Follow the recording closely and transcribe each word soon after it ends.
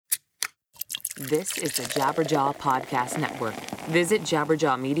This is the Jabberjaw Podcast Network. Visit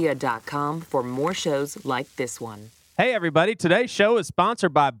jabberjawmedia.com for more shows like this one. Hey, everybody. Today's show is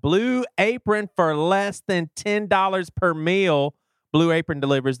sponsored by Blue Apron. For less than $10 per meal, Blue Apron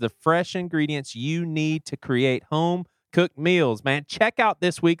delivers the fresh ingredients you need to create home-cooked meals, man. Check out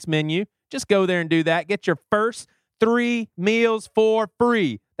this week's menu. Just go there and do that. Get your first 3 meals for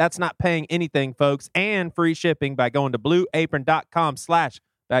free. That's not paying anything, folks, and free shipping by going to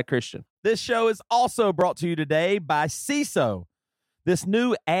blueapron.com/badchristian. This show is also brought to you today by CISO. This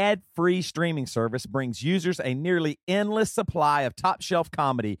new ad-free streaming service brings users a nearly endless supply of top-shelf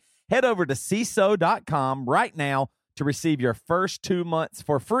comedy. Head over to CISO.com right now to receive your first 2 months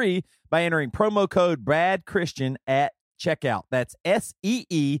for free by entering promo code BADCHRISTIAN at checkout. That's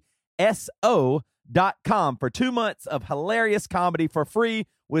SEESO.com for 2 months of hilarious comedy for free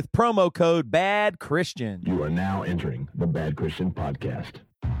with promo code BADCHRISTIAN. You are now entering the Bad Christian Podcast.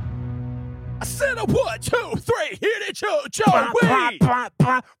 I said a 1, 2, 3, hit it, Joey.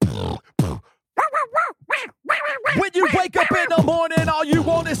 When you wake up in the morning, all you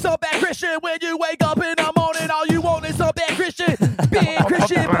want is some Bad Christian. When you wake up in the morning, all you want is some Bad Christian. Bad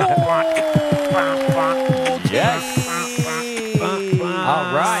Christian Yes.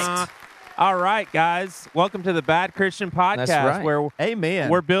 All right. All right, guys. Welcome to the Bad Christian Podcast, That's right. where Amen.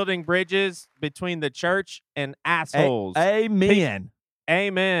 we're building bridges between the church and assholes. Amen.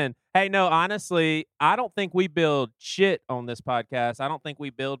 Amen. Hey, no, honestly, I don't think we build shit on this podcast. I don't think we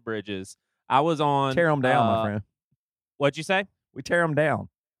build bridges. I was on... Tear them down, my friend. What'd you say? We tear them down.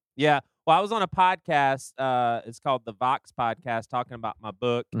 Yeah. Well, I was on a podcast. It's called the Vox Podcast, talking about my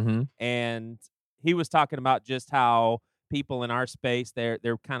book. Mm-hmm. And he was talking about just how people in our space, they're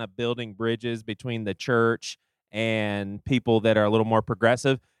kind of building bridges between the church and people that are a little more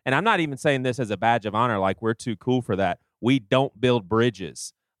progressive. And I'm not even saying this as a badge of honor, like we're too cool for that. We don't build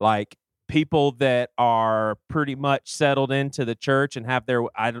bridges. Like people that are pretty much settled into the church and have their,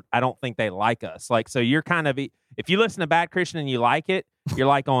 I don't think they like us. Like, so you're kind of, if you listen to Bad Christian and you like it, you're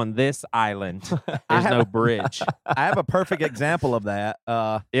like on this island. There's no bridge. I have a perfect example of that.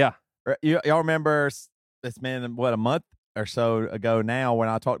 Yeah. Y'all remember it's been, what, a month or so ago now when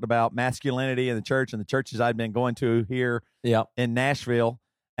I talked about masculinity in the church and the churches I'd been going to here in Nashville.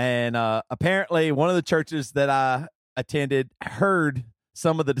 And apparently one of the churches that I attended heard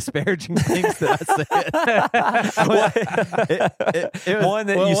some of the disparaging things that I said. One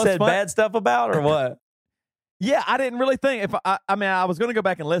that you said bad stuff about, or what? Yeah, I didn't really think I mean, I was going to go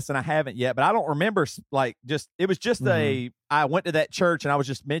back and listen. I haven't yet, but I don't remember. Like, it was just I went to that church and I was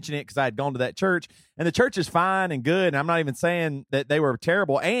just mentioning it because I had gone to that church, and the church is fine and good. And I'm not even saying that they were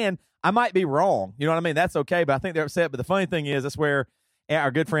terrible, and I might be wrong. You know what I mean? That's okay, but I think they're upset. But the funny thing is, that's where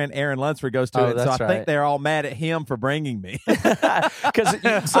our good friend Aaron Lunsford goes to it. So I think they're all mad at him for bringing me. Because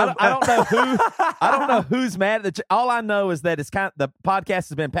I don't know who's mad at all I know is that it's the podcast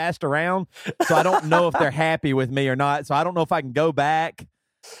has been passed around, so I don't know if they're happy with me or not. So I don't know if I can go back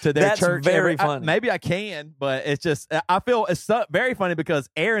to their church. Very funny. Maybe I can, but it's just I feel it's very funny because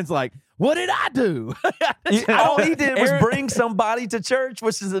Aaron's like, "What did I do?" All he did was bring somebody to church,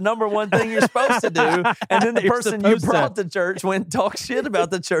 which is the number one thing you're supposed to do. And then the person you brought to church went and talked shit about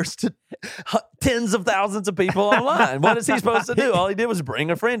the church to tens of thousands of people online. What is he supposed to do? All he did was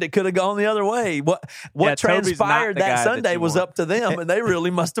bring a friend. It could have gone the other way. What transpired that Sunday was up to them, and they really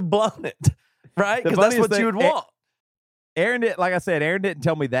must have blown it, right? Because that's what you would want. Aaron didn't, like I said, Aaron didn't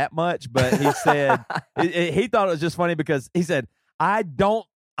tell me that much, but he said he thought it was just funny because he said, I'm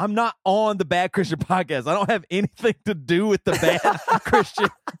not on the Bad Christian Podcast. I don't have anything to do with the Bad Christian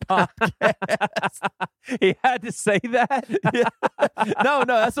Podcast. He had to say that? Yeah. No,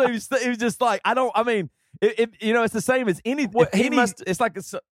 that's what he was just like, it's the same as anything. It's like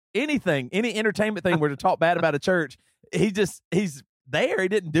anything, any entertainment thing where to talk bad about a church, he's there. He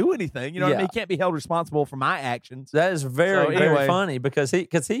didn't do anything. You know what I mean? He can't be held responsible for my actions. That is very funny because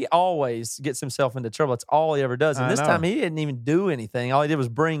he always gets himself into trouble. That's all he ever does. And this time he didn't even do anything. All he did was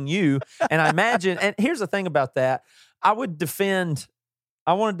bring you. And I imagine, and here's the thing about that. I want to defend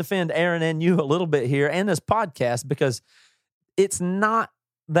Aaron and you a little bit here and this podcast because it's not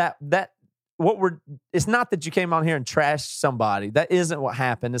it's not that you came on here and trashed somebody. That isn't what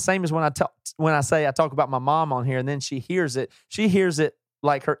happened. The same as when I talk about my mom on here and then she hears it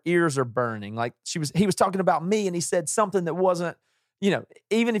like her ears are burning. Like he was talking about me and he said something that wasn't,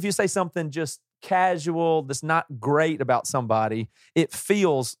 even if you say something just casual that's not great about somebody, it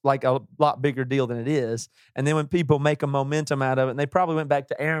feels like a lot bigger deal than it is. And then when people make a momentum out of it, and they probably went back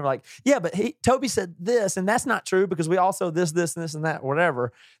to Aaron like, yeah, but Toby said this, and that's not true because we also this, and that,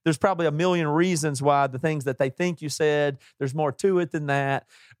 whatever. There's probably a million reasons why the things that they think you said, there's more to it than that.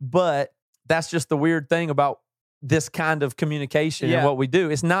 But that's just the weird thing about this kind of communication and what we do.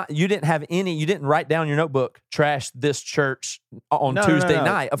 It's not, you didn't write down your notebook, trash this church on Tuesday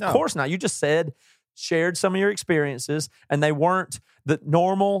night. Of course not. You just shared some of your experiences, and they weren't the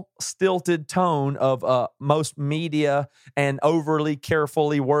normal stilted tone of most media and overly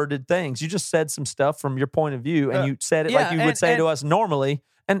carefully worded things. You just said some stuff from your point of view, and you said it like you would say to us normally.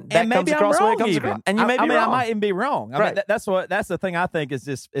 And that comes across the way it comes across. And you may be wrong. I might even be wrong. I mean, that's the thing I think is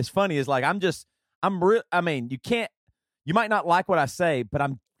just is funny is like you might not like what I say, but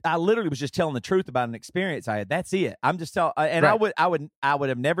I literally was just telling the truth about an experience I had. That's it. I'm just telling, and I would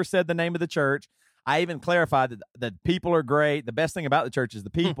have never said the name of the church. I even clarified that the people are great. The best thing about the church is the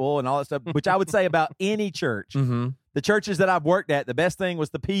people and all that stuff, which I would say about any church. Mm-hmm. The churches that I've worked at, the best thing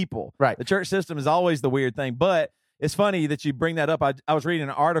was the people. Right. The church system is always the weird thing, but it's funny that you bring that up. I was reading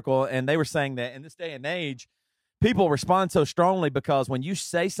an article, and they were saying that in this day and age, people respond so strongly because when you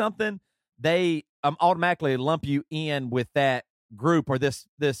say something, they automatically lump you in with that group or this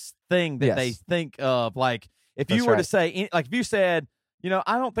thing that they think of. Like if you were to say, like if you said,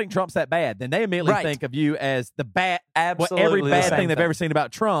 I don't think Trump's that bad, then they immediately think of you as the bad, absolutely every bad thing they've ever seen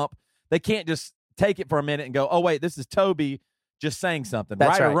about Trump. They can't just take it for a minute and go, oh wait, this is Toby just saying something.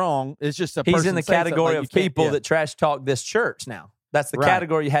 That's right or wrong, it's just a He's person in the saying category like of people that trash talk this church now. That's the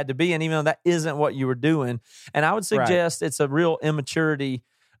category you had to be in, even though that isn't what you were doing. And I would suggest it's a real immaturity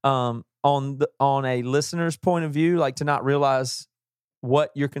on a listener's point of view, like to not realize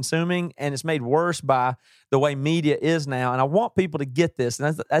what you're consuming, and it's made worse by the way media is now. And I want people to get this,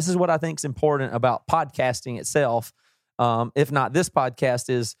 and this is what I think is important about podcasting itself. If not this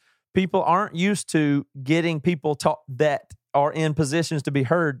podcast, is people aren't used to getting people that are in positions to be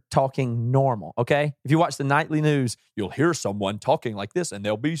heard talking normal, okay? If you watch the nightly news, you'll hear someone talking like this, and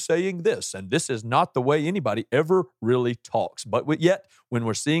they'll be saying this, and this is not the way anybody ever really talks. But yet, when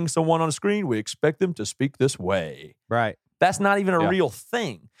we're seeing someone on a screen, we expect them to speak this way. Right. That's not even a real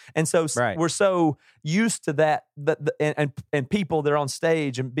thing. And so we're so used to that and people that are on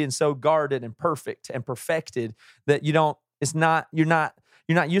stage and being so guarded and perfect and perfected that you're not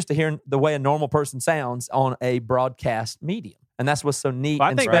used to hearing the way a normal person sounds on a broadcast medium. And that's what's so neat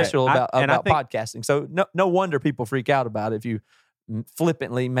and special about podcasting. So no wonder people freak out about it if you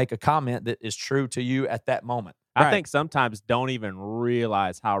flippantly make a comment that is true to you at that moment. I think sometimes don't even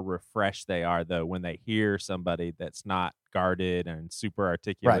realize how refreshed they are, though, when they hear somebody that's not guarded and super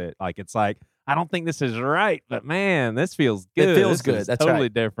articulate. Right. Like, it's like, I don't think this is right, but man, this feels good. It feels this good. Is That's totally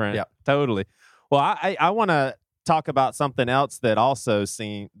right. different. Yep. Totally. Well, I want to talk about something else that also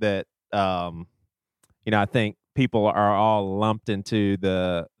I think people are all lumped into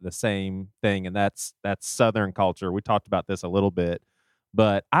the same thing, and that's Southern culture. We talked about this a little bit.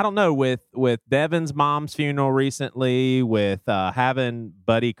 But I don't know, with Devin's mom's funeral recently, with having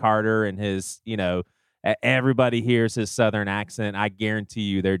Buddy Carter and his, everybody hears his Southern accent. I guarantee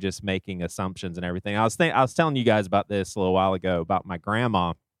you they're just making assumptions and everything. I was telling you guys about this a little while ago about my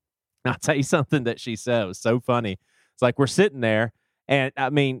grandma. I'll tell you something that she said. It was so funny. It's like we're sitting there, and I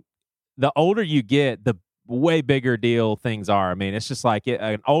mean, the older you get, the way bigger deal things are. I mean, it's just like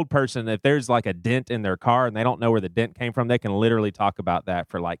an old person, if there's like a dent in their car and they don't know where the dent came from, they can literally talk about that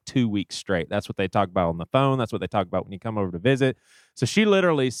for like 2 weeks straight. That's what they talk about on the phone. That's what they talk about when you come over to visit. So she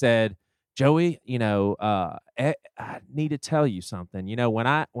literally said, Joey, I need to tell you something. When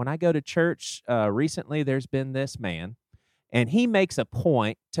I go to church recently, there's been this man, and he makes a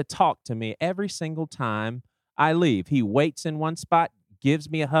point to talk to me every single time I leave. He waits in one spot, gives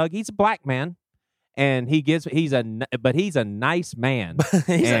me a hug. He's a black man. And he's a nice man.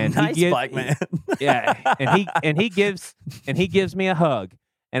 He's and a nice black man. Yeah, and he gives me a hug,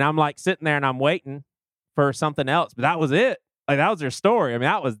 and I'm like sitting there and I'm waiting for something else, but that was it. Like that was her story. I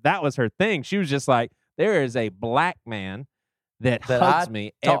mean, that was her thing. She was just like, there is a black man that hugs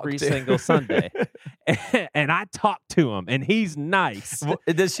me every single Sunday, and I talk to him, and he's nice.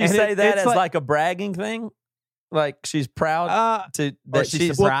 Does she say that as like a bragging thing? Like she's proud that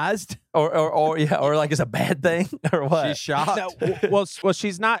she's surprised, or like it's a bad thing, or what? She's shocked. No, well,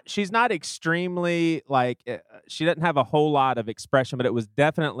 she's not extremely like she doesn't have a whole lot of expression, but it was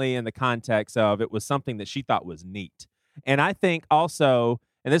definitely in the context of it was something that she thought was neat. And I think also,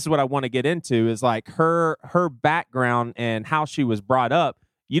 and this is what I want to get into, is like her background and how she was brought up.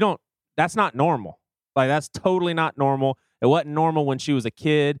 That's not normal. Like that's totally not normal. It wasn't normal when she was a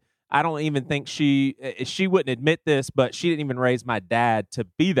kid. I don't even think she wouldn't admit this, but she didn't even raise my dad to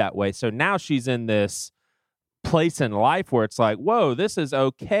be that way. So now she's in this place in life where it's like, whoa, this is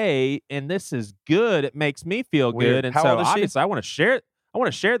okay and this is good. It makes me feel Weird. good. And How so old is she? obviously I want to share it. I want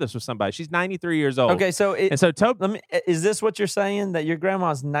to share this with somebody. She's 93 years old. Okay, so Toby, is this what you're saying, that your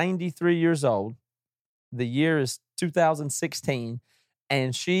grandma's 93 years old? The year is 2016,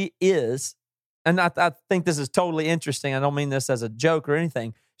 and she is, and I think this is totally interesting. I don't mean this as a joke or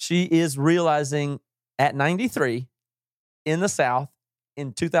anything. She is realizing at 93 in the South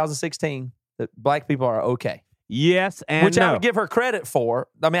in 2016 that black people are okay. yes and Which no. I would give her credit for.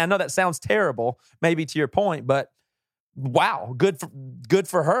 I mean, I know that sounds terrible, maybe to your point, but wow, good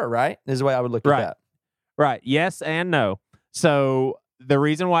for her, right? Is the way I would look at that. Right. Yes and no. So the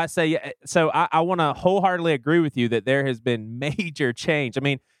reason why I say so, I want to wholeheartedly agree with you that there has been major change. I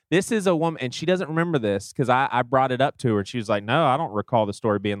mean, this is a woman, and she doesn't remember this because I brought it up to her, and she was like, "No, I don't recall the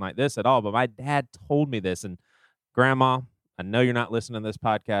story being like this at all." But my dad told me this, and Grandma, I know you're not listening to this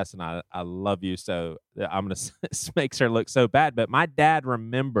podcast, and I love you, so I'm gonna. This makes her look so bad, but my dad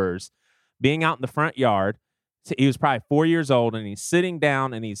remembers being out in the front yard. He was probably 4 years old, and he's sitting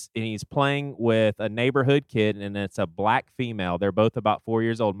down, and he's playing with a neighborhood kid, and it's a black female. They're both about 4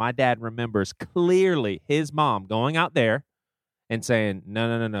 years old. My dad remembers clearly his mom going out there and saying,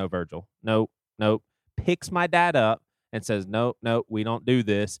 "No, Virgil, nope." Picks my dad up and says, "Nope, we don't do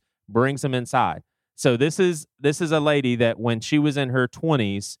this." Brings him inside. So this is a lady that when she was in her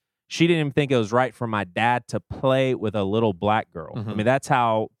 20s, she didn't even think it was right for my dad to play with a little black girl. I mean, that's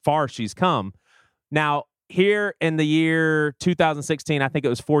how far she's come. Now, here in the year 2016, I think it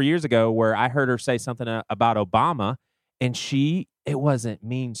was 4 years ago, where I heard her say something about Obama, and it wasn't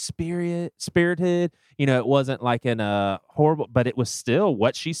mean-spirited. It wasn't like in a horrible, but it was still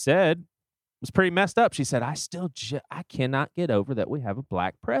what she said was pretty messed up. She said, I cannot get over that we have a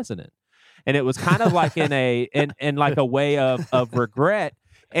black president. And it was kind of like in like a way of regret.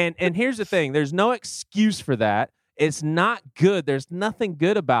 And here's the thing, there's no excuse for that. It's not good. There's nothing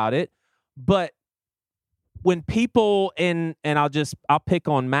good about it. But when people and I'll pick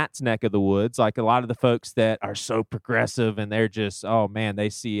on Matt's neck of the woods, like a lot of the folks that are so progressive and they're just, oh man,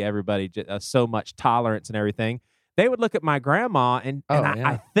 they see everybody so much tolerance and everything. They would look at my grandma and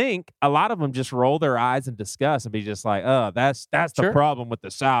I think a lot of them just roll their eyes in disgust and be just like, oh, that's the problem with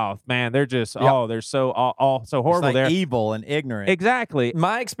the South, man. They're just, they're so all so horrible. It's like they're evil and ignorant. Exactly.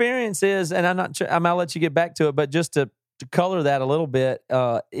 My experience is, and I'm not sure, I'll let you get back to it, but just to color that a little bit,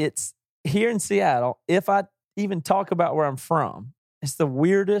 it's here in Seattle. If I even talk about where I'm from, it's the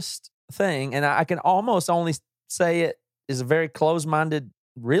weirdest thing. And I can almost only say it is a very closed-minded,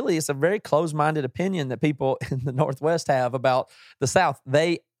 really, it's a very closed-minded opinion that people in the Northwest have about the South.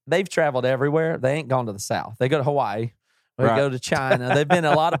 They've traveled everywhere. They ain't gone to the South. They go to Hawaii. They go to China. They've been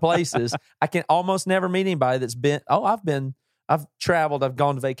a lot of places. I can almost never meet anybody that's been, I've traveled, I've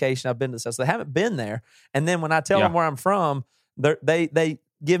gone to vacation, I've been to the South. So they haven't been there. And then when I tell them where I'm from, they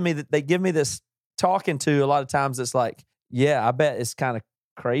give me this talking to a lot of times. It's like, yeah, I bet it's kind of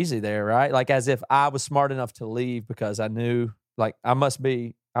crazy there, right? Like as if I was smart enough to leave because I knew, like, I'm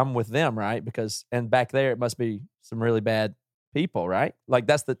with them, right? And back there, it must be some really bad people, right? Like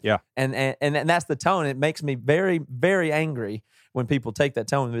that's and that's the tone. It makes me very, very angry when people take that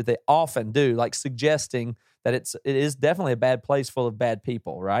tone, but they often do, like suggesting that it is definitely a bad place full of bad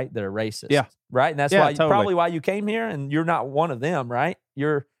people, right? That are racist, right? And that's probably why you came here, and you're not one of them, right?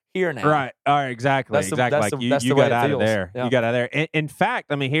 You're here now, right? All right, exactly. You got out of there. Yeah. You got out of there. In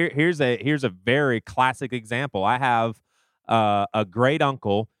fact, I mean, here's a very classic example. I have a great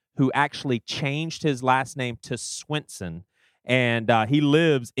uncle who actually changed his last name to Swenson, and he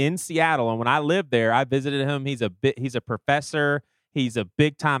lives in Seattle. And when I lived there, I visited him. He's a professor. He's a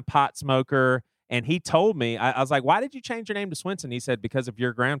big time pot smoker. And he told me, I was like, "Why did you change your name to Swenson?" He said, "Because of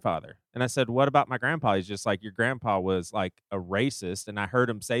your grandfather." And I said, "What about my grandpa?" He's just like, "Your grandpa was like a racist, and I heard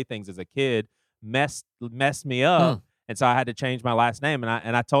him say things as a kid, messed me up, and so I had to change my last name."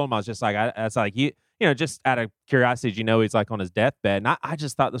 And I told him, I was just like, I was like, you know, just out of curiosity, he's like on his deathbed, and I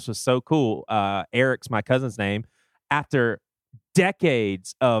just thought this was so cool. Eric's my cousin's name. After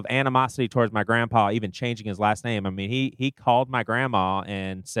decades of animosity towards my grandpa, even changing his last name, I mean, he called my grandma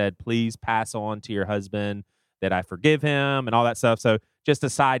and said, "Please pass on to your husband that I forgive him," and all that stuff. So just a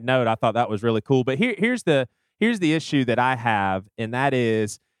side note, I thought that was really cool. But here's the issue that I have, and that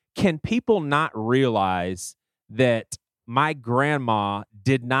is, can people not realize that my grandma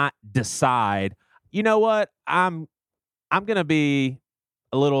did not decide, you know what, I'm going to be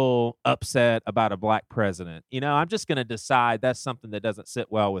a little upset about a black president. I'm just going to decide that's something that doesn't sit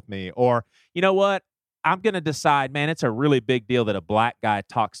well with me. Or, you know what? I'm going to decide, man, it's a really big deal that a black guy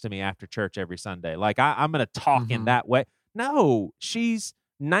talks to me after church every Sunday. Like I'm going to talk in that way. No, she's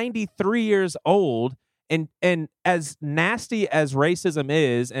 93 years old, And as nasty as racism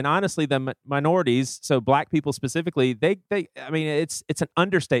is, and honestly, the minorities, so black people specifically, they I mean, it's an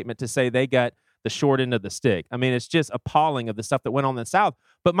understatement to say they got the short end of the stick. I mean, it's just appalling of the stuff that went on in the South.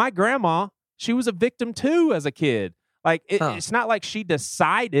 But my grandma, she was a victim too as a kid. Like it's not like she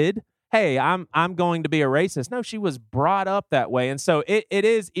decided, hey, I'm going to be a racist. No, she was brought up that way. And so it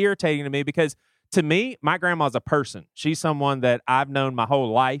is irritating to me because to me, my grandma's a person. She's someone that I've known my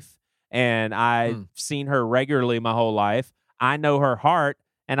whole life. And I've seen her regularly my whole life. I know her heart.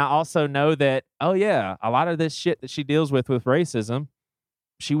 And I also know that, oh, yeah, a lot of this shit that she deals with racism,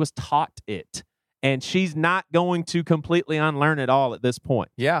 she was taught it. And she's not going to completely unlearn it all at this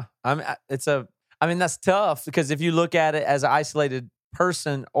point. Yeah. I mean, that's tough because if you look at it as an isolated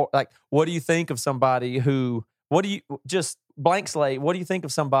person, or like, what do you think of somebody who, just blank slate, what do you think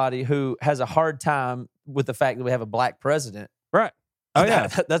of somebody who has a hard time with the fact that we have a black president? Right. Oh yeah,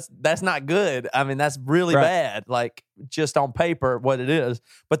 that's not good. I mean, that's really bad. Like just on paper, what it is.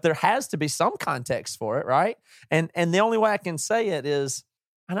 But there has to be some context for it, right? And the only way I can say it is,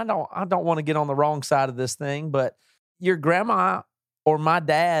 and I don't want to get on the wrong side of this thing, but your grandma or my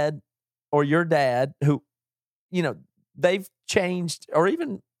dad or your dad, who, you know, they've changed, or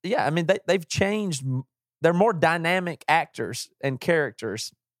even I mean, they've changed. They're more dynamic actors and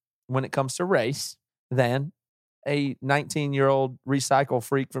characters when it comes to race than a 19-year-old recycle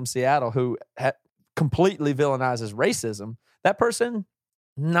freak from Seattle who completely villainizes racism. That person,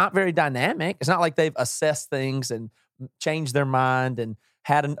 not very dynamic. It's not like they've assessed things and changed their mind and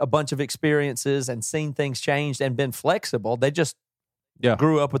had a bunch of experiences and seen things changed and been flexible. They just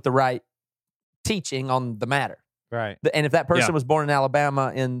grew up with the right teaching on the matter. Right. And if that person was born in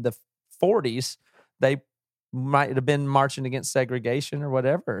Alabama in the 40s, they might have been marching against segregation or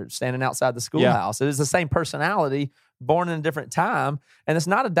whatever, standing outside the schoolhouse. It is the same personality, born in a different time, and it's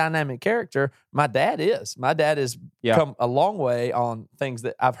not a dynamic character. My dad is. My dad has come a long way on things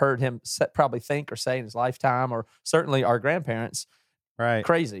that I've heard him probably think or say in his lifetime, or certainly our grandparents. Right,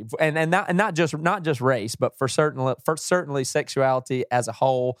 crazy, and not just race, but for certainly sexuality as a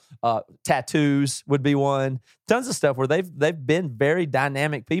whole. Tattoos would be one. Tons of stuff where they've been very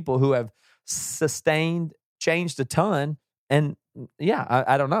dynamic people who have changed a ton, and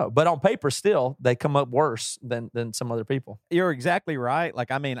I don't know, but on paper still they come up worse than some other people. You're exactly right.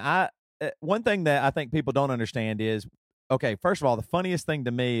 Like, I mean, one thing that I think people don't understand is, okay, first of all, the funniest thing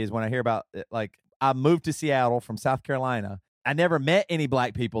to me is when I hear about, like, I moved to Seattle from South Carolina. I never met any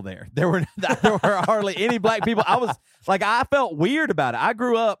black people there. There were hardly any black people. I felt weird about it. I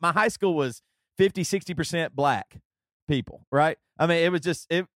grew up, my high school was 50-60% black people, right? I mean,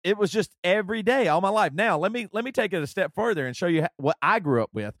 it was just every day, all my life. Now, let me take it a step further and show you what I grew up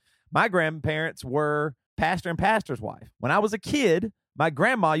with. My grandparents were pastor and pastor's wife. When I was a kid, my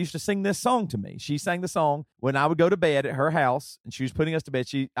grandma used to sing this song to me. She sang the song when I would go to bed at her house, and she was putting us to bed.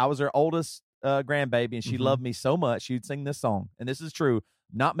 I was her oldest grandbaby, and she loved me so much. She'd sing this song, and this is true.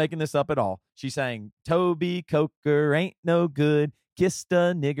 Not making this up at all. She sang, "Toby Coker ain't no good, kissed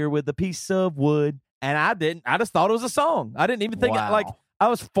a nigger with a piece of wood." And I just thought it was a song. I didn't even think like I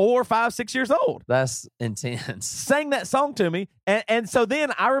was 4, 5, 6 years old. That's intense. Sang that song to me. And so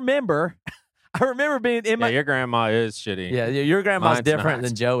then I remember being in my... your grandma is shitty. Yeah, your grandma's different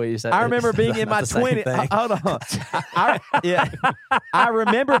than Joey's. I remember being in my 20s. Hold on. I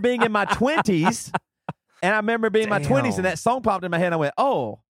remember being in my 20s, and I remember being in my 20s, and that song popped in my head, and I went,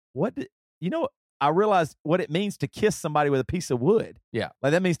 oh, I realized what it means to kiss somebody with a piece of wood. Yeah.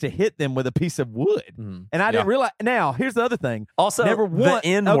 Like that means to hit them with a piece of wood. Mm. And I didn't realize. Now, here's the other thing. Also, the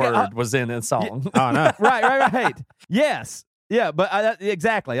N-word was in the song. Oh, no. Right. Yes. Yeah, but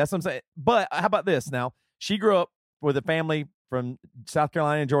exactly. That's what I'm saying. But how about this now? She grew up with a family from South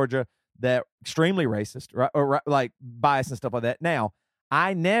Carolina and Georgia that extremely racist, right? Or like bias and stuff like that. Now,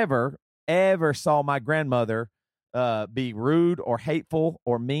 I never, ever saw my grandmother be rude or hateful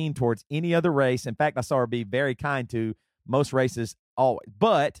or mean towards any other race. In fact, I saw her be very kind to most races always.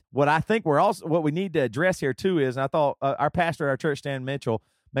 But what we need to address here too is, and I thought our pastor at our church, Stan Mitchell,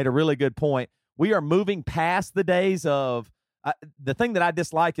 made a really good point. We are moving past the days of the thing that I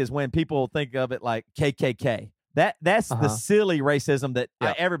dislike is when people think of it like KKK. That's the silly racism that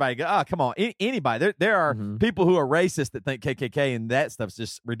everybody go, oh, come on, anybody. There are people who are racist that think KKK, and that stuff's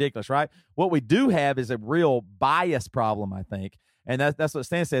just ridiculous, right? What we do have is a real bias problem, I think, and that's what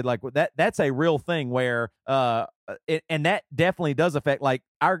Stan said. Like that's a real thing where, and that definitely does affect. Like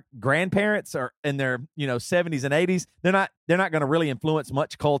our grandparents are in their 70s and 80s. They're not going to really influence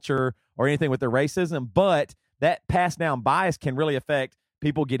much culture or anything with their racism, but that passed down bias can really affect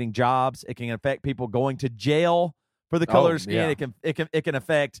people getting jobs. It can affect people going to jail for the color of skin. Yeah. It can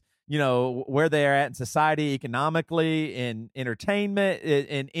affect, you know, where they're at in society, economically, in entertainment,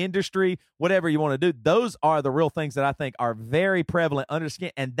 in industry, whatever you want to do. Those are the real things that I think are very prevalent under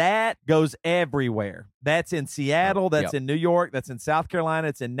skin, and that goes everywhere. That's in Seattle, that's in New York, that's in South Carolina,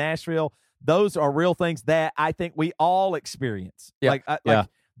 it's in Nashville. Those are real things that I think we all experience. Yep. Like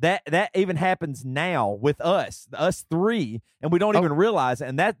that even happens now with us three, and we don't even realize it.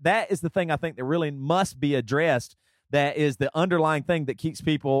 And that is the thing I think that really must be addressed. That is the underlying thing that keeps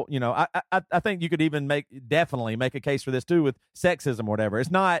people, you know, I think you could even definitely make a case for this too with sexism or whatever.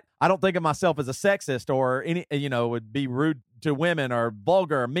 It's not, I don't think of myself as a sexist or any, you know, would be rude to women or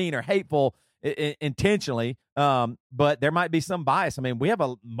vulgar or mean or hateful intentionally. But there might be some bias. I mean, we have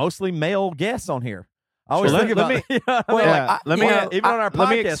a mostly male guests on here. I always think about even on our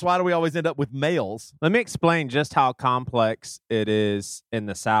podcast, why do we always end up with males? Let me explain just how complex it is in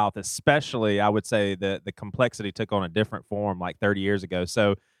the South, especially I would say the complexity took on a different form like 30 years ago.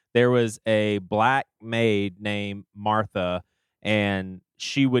 So there was a black maid named Martha, and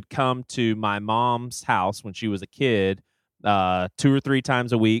she would come to my mom's house when she was a kid 2 or 3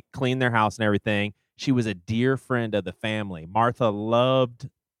 times a week, clean their house and everything. She was a dear friend of the family. Martha loved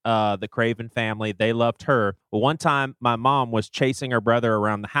the Craven family. They loved her. Well, one time my mom was chasing her brother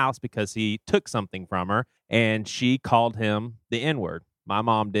around the house because he took something from her, and she called him the N-word. My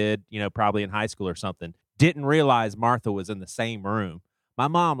mom did, you know, probably in high school or something. Didn't realize Martha was in the same room. My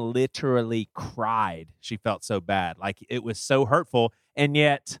mom literally cried. She felt so bad. Like, it was so hurtful. And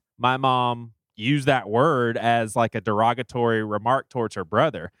yet my mom used that word as like a derogatory remark towards her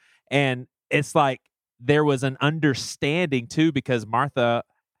brother. And it's like there was an understanding too, because Martha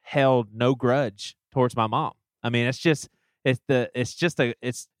held no grudge towards my mom. I mean, I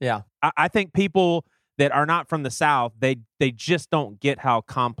think people that are not from the South, they just don't get how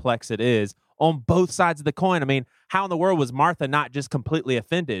complex it is on both sides of the coin. I mean, how in the world was Martha not just completely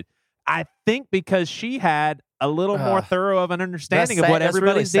offended? I think because she had a little more thorough of an understanding of what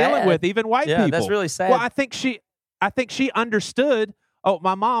everybody's really dealing with, even white people. That's really sad. Well, I think she understood, oh,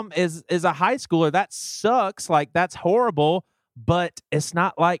 my mom is a high schooler. That sucks. Like, that's horrible. But it's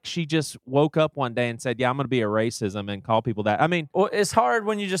not like she just woke up one day and said, yeah, I'm going to be a racism and call people that. I mean, well, it's hard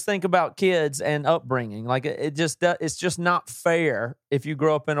when you just think about kids and upbringing. Like, it's just not fair if you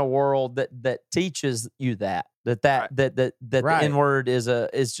grow up in a world that teaches you that the N-word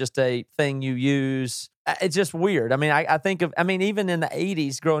is just a thing you use. It's just weird. I mean, I think of, even in the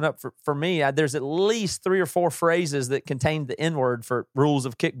 80s growing up for me, there's at least 3 or 4 phrases that contained the N-word for rules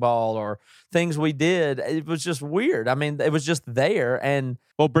of kickball or things we did. It was just weird. I mean, it was just there. And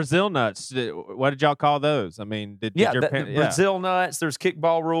well, Brazil nuts, what did y'all call those? I mean, Brazil nuts, there's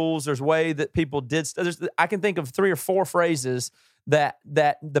kickball rules, there's way that people did. I can think of 3 or 4 phrases that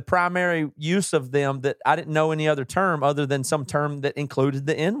the primary use of them that I didn't know any other term other than some term that included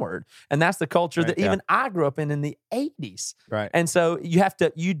the N-word. And that's the culture that even I grew up in the 80s. Right. And so you have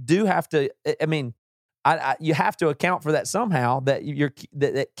to account for that somehow,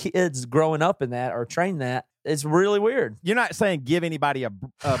 that kids growing up in that or trained that. It's really weird. You're not saying give anybody a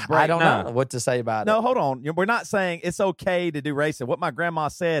break. I don't know what to say about it. No, hold on. We're not saying it's okay to do racism. What my grandma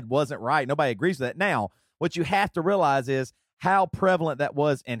said wasn't right. Nobody agrees with that. Now, what you have to realize is how prevalent that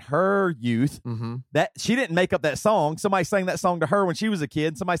was in her youth. Mm-hmm. That she didn't make up that song. Somebody sang that song to her when she was a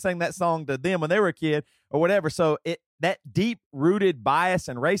kid. Somebody sang that song to them when they were a kid or whatever. So that deep-rooted bias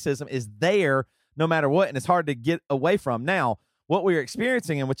and racism is there no matter what, and it's hard to get away from. Now, what we're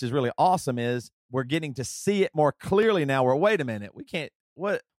experiencing, and which is really awesome, is we're getting to see it more clearly now. Where, wait a minute, we can't.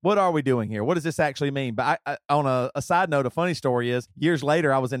 What are we doing here? What does this actually mean? But I on a side note, a funny story is years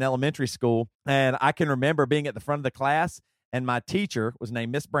later, I was in elementary school, and I can remember being at the front of the class. And my teacher was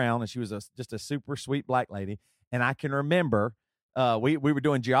named Miss Brown, and she was just a super sweet black lady. And I can remember we were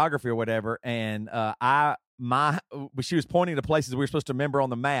doing geography or whatever, and she was pointing to places we were supposed to remember on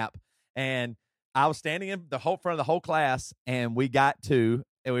the map. And I was standing in the whole front of the whole class, and we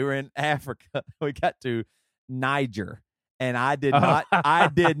were in Africa. We got to Niger. And I did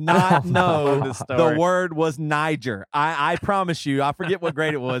not know the word was Niger. I promise you, I forget what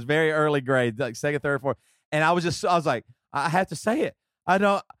grade it was, very early grade, like second, third, fourth. And I was like, I have to say it. I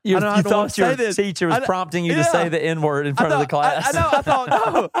thought your teacher was prompting you to say the N-word in front of the class. I thought,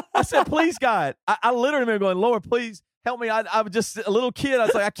 no. I said, please, God. I literally remember going, Lord, please help me. I was just a little kid. I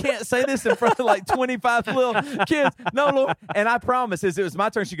was like, I can't say this in front of like 25 little kids. No, Lord. And I promise, as it was my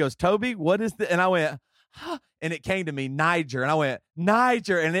turn, she goes, Toby, what is this? And I went, huh? And it came to me, Niger. And I went,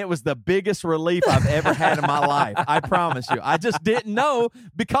 Niger. And it was the biggest relief I've ever had in my life. I promise you. I just didn't know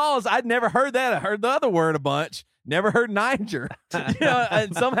because I'd never heard that. I heard the other word a bunch. never heard Niger.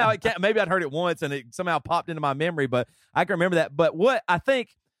 And somehow it can't. Maybe I'd heard it once, and it somehow popped into my memory. But I can remember that. But what I think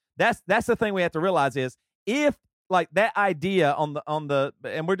that's the thing we have to realize is if like that idea on the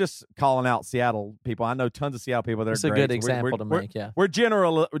and we're just calling out Seattle people. I know tons of Seattle people that are It's a great. good example to make. Yeah, we're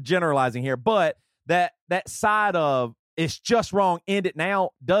generalizing here, but that side of it's just wrong, end it now,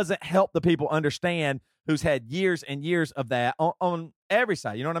 doesn't help the people understand who's had years and years of that on every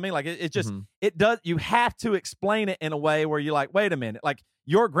side. You know what I mean? Like it just it does. You have to explain it in a way where you're like, wait a minute, like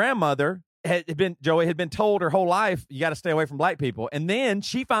your grandmother had been told her whole life you got to stay away from black people, and then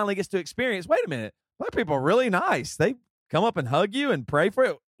she finally gets to experience. Wait a minute, black people are really nice. They come up and hug you and pray for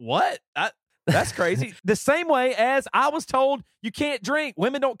you. What? That's crazy. The same way as I was told you can't drink.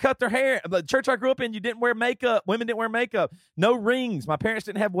 Women don't cut their hair. The church I grew up in, you didn't wear makeup. Women didn't wear makeup. No rings. My parents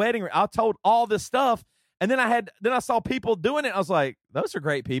didn't have wedding rings. I was told all this stuff. And then I saw people doing it. I was like, those are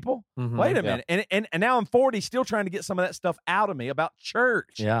great people. Wait a minute. And now I'm 40, still trying to get some of that stuff out of me about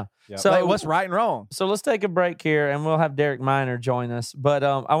church. Yeah. So like, what's right and wrong? So let's take a break here, and we'll have Derek Miner join us. But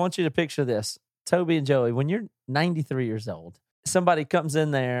I want you to picture this. Toby and Joey, when you're 93 years old, somebody comes in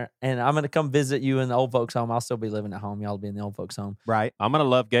there, and I'm going to come visit you in the old folks' home. I'll still be living at home. Y'all will be in the old folks' home. Right. I'm going to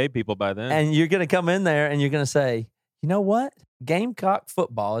love gay people by then. And you're going to come in there, and you're going to say, you know what? Gamecock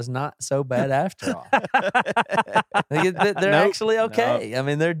football is not so bad after all. They're actually okay. I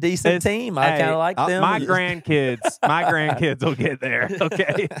mean, they're a decent team. I kind of like them. My grandkids will get there.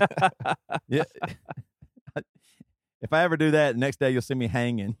 Okay. Yeah. If I ever do that, the next day you'll see me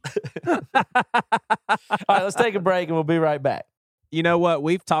hanging. All right, let's take a break, and we'll be right back. You know what?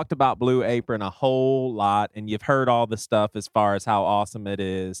 We've talked about Blue Apron a whole lot, and you've heard all the stuff as far as how awesome it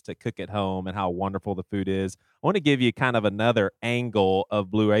is to cook at home and how wonderful the food is. I want to give you kind of another angle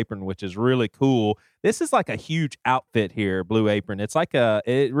of Blue Apron, which is really cool. This is like a huge outfit here, Blue Apron.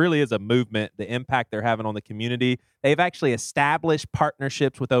 It really is a movement, the impact they're having on the community. They've actually established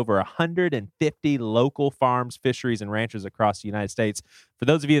partnerships with over 150 local farms, fisheries, and ranchers across the United States. For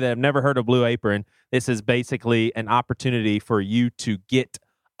those of you that have never heard of Blue Apron, this is basically an opportunity for you to get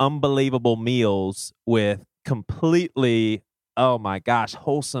unbelievable meals with completely, oh my gosh,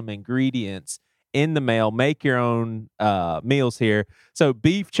 wholesome ingredients in the mail. Make your own meals here. So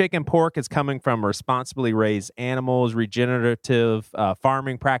beef, chicken, pork is coming from responsibly raised animals. Regenerative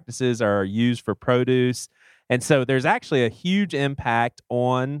farming practices are used for produce. And so there's actually a huge impact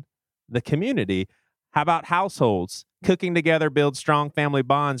on the community. How about households? Cooking together builds strong family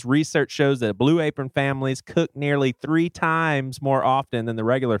bonds. Research shows that Blue Apron families cook nearly 3 times more often than the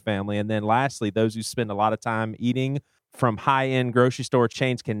regular family. And then lastly, those who spend a lot of time eating from high-end grocery store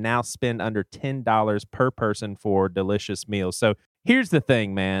chains can now spend under $10 per person for delicious meals. So here's the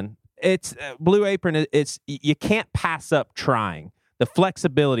thing, man. It's Blue Apron. You can't pass up trying. The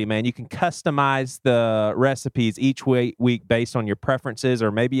flexibility, man. You can customize the recipes each week based on your preferences,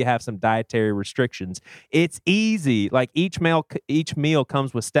 or maybe you have some dietary restrictions. It's easy. Like each meal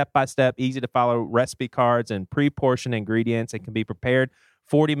comes with step-by-step, easy-to-follow recipe cards and pre-portioned ingredients and can be prepared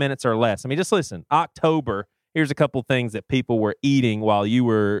 40 minutes or less. I mean, just listen. October, here's a couple things that people were eating while you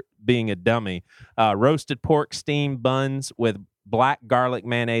were being a dummy. Roasted pork steamed buns with black garlic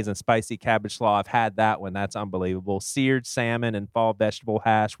mayonnaise and spicy cabbage slaw. I've had that one. That's unbelievable. Seared salmon and fall vegetable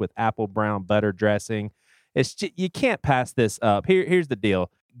hash with apple brown butter dressing. You can't pass this up. Here's the deal.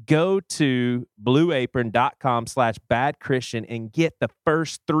 Go to blueapron.com/badchristian and get the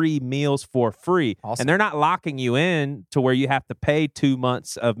first 3 meals for free. Awesome. And they're not locking you in to where you have to pay 2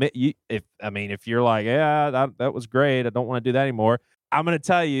 months of if you're like, yeah, that was great, I don't want to do that anymore. I'm going to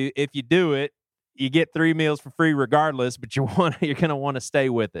tell you, if you do it, you get 3 meals for free regardless, but you're going to want to stay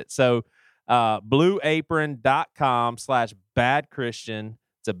with it. So blueapron.com/badchristian.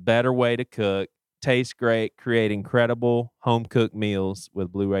 It's a better way to cook. Tastes great. Create incredible home-cooked meals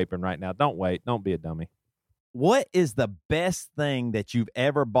with Blue Apron right now. Don't wait. Don't be a dummy. What is the best thing that you've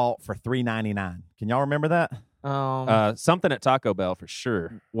ever bought for $3.99? Can y'all remember that? Something at Taco Bell for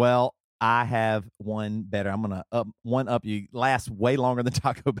sure. Well, I have one better. I'm going to up you. Lasts way longer than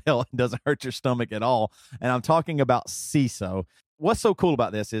Taco Bell and doesn't hurt your stomach at all. And I'm talking about CISO. What's so cool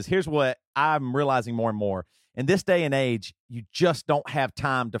about this is here's what I'm realizing more and more. In this day and age, you just don't have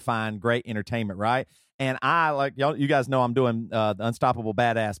time to find great entertainment, right? And you guys know I'm doing the Unstoppable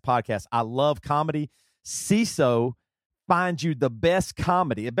Badass podcast. I love comedy. CISO finds you the best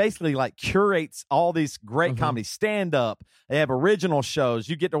comedy. It basically like curates all these great comedy, stand up. They have original shows.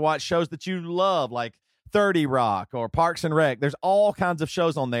 You get to watch shows that you love, like 30 Rock or Parks and Rec. There's all kinds of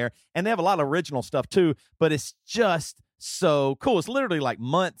shows on there, and they have a lot of original stuff too, but it's just so cool. It's literally like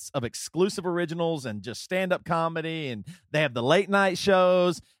months of exclusive originals and just stand-up comedy, and they have the late night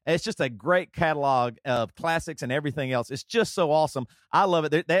shows. It's just a great catalog of classics and everything else. It's just so awesome. I love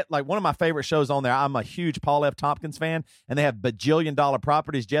it. They like one of my favorite shows on there. I'm a huge Paul F. Tompkins fan, and they have bajillion dollar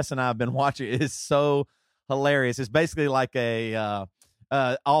properties. Jess and I have been watching. It is so hilarious. It's basically like a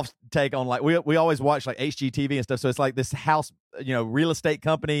off take on, like, we always watch like HGTV and stuff. So it's like this house, real estate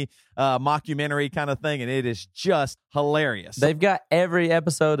company mockumentary kind of thing, and it is just hilarious. They've got every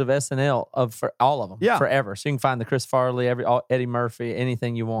episode of SNL for all of them, forever. So you can find the Chris Farley, Eddie Murphy,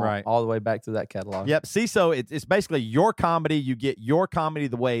 anything you want, right, all the way back through that catalog. Yep. CISO, it's basically your comedy. You get your comedy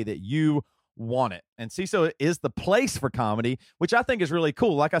the way that you want it, and CISO is the place for comedy, which I think is really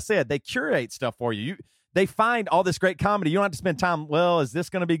cool. Like I said, they curate stuff for you. They find all this great comedy. You don't have to spend time, well, is this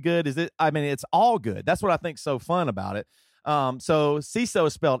going to be good? It's all good. That's what I think's so fun about it. So CISO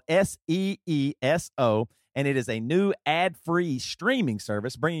is spelled SEESO, and it is a new ad-free streaming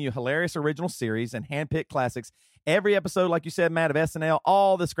service bringing you hilarious original series and handpicked classics. Every episode, like you said, Matt, of SNL,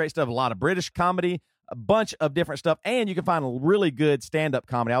 all this great stuff, a lot of British comedy, a bunch of different stuff, and you can find a really good stand-up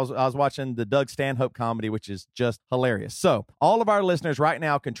comedy. I was watching the Doug Stanhope comedy, which is just hilarious. So all of our listeners right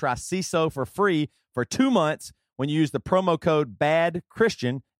now can try CISO for free for 2 months when you use the promo code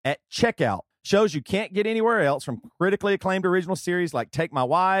BADCHRISTIAN at checkout. Shows you can't get anywhere else, from critically acclaimed original series like Take My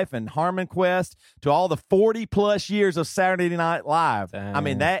Wife and Harmon Quest to all the 40-plus years of Saturday Night Live. Dang. I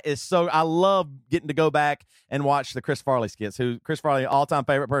mean, that is so... I love getting to go back and watch the Chris Farley skits. Chris Farley, all-time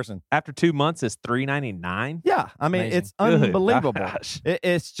favorite person. After 2 months, is $3.99. Yeah, I mean, amazing. It's unbelievable. Gosh.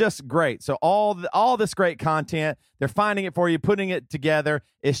 It's just great. So all this great content, they're finding it for you, putting it together.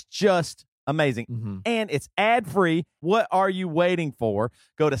 It's just amazing. Mm-hmm. And it's ad-free. What are you waiting for?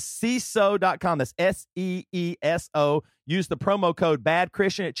 Go to CISO.com. That's SEESO. Use the promo code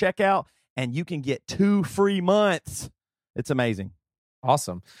BADCHRISTIAN at checkout, and you can get 2 free months. It's amazing.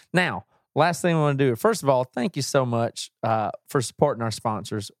 Awesome. Now, last thing we want to do, first of all, thank you so much for supporting our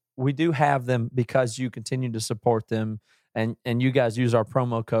sponsors. We do have them because you continue to support them, and you guys use our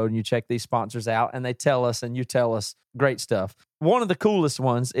promo code, and you check these sponsors out, and they tell us, and you tell us great stuff. One of the coolest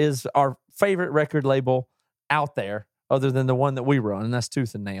ones is our favorite record label out there, other than the one that we run, and that's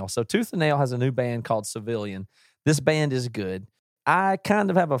Tooth and Nail. So Tooth and Nail has a new band called Civilian. This band is good. I kind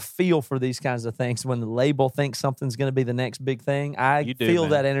of have a feel for these kinds of things. When the label thinks something's going to be the next big thing, I feel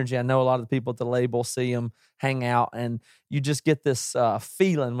that energy. I know a lot of the people at the label, see them hang out, and you just get this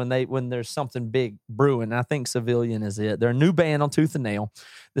feeling when there's something big brewing. I think Civilian is it. They're a new band on Tooth and Nail.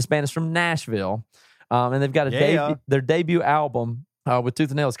 This band is from Nashville, and they've got their debut album with Tooth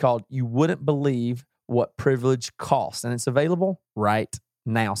and Nail is called "You Wouldn't Believe What Privilege Costs," and it's available right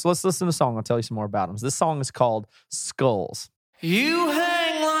now. So let's listen to the song. I'll tell you some more about them. So this song is called Skulls. You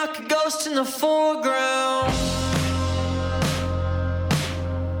hang like a ghost in the foreground.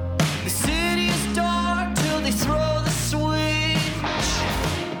 The city is dark till they throw the switch.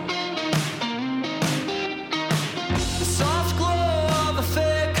 The soft glow of a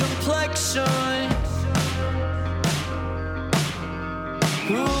fair complexion.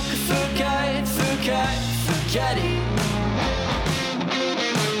 Who could forget it?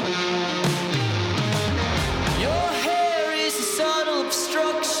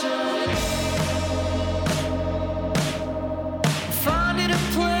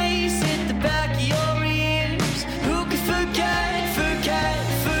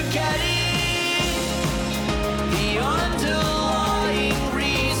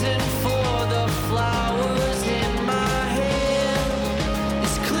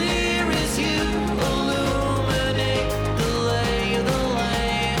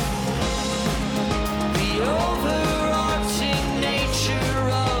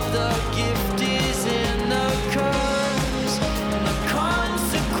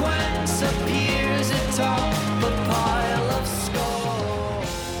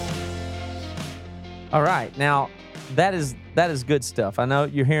 All right. Now, that is good stuff. I know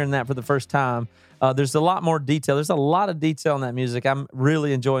you're hearing that for the first time. There's a lot more detail. There's a lot of detail in that music. I'm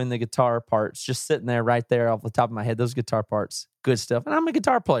really enjoying the guitar parts, just sitting there right there off the top of my head. Those guitar parts, good stuff. And I'm a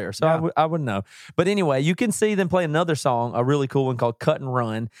guitar player, so I would know. But anyway, you can see them play another song, a really cool one called Cut and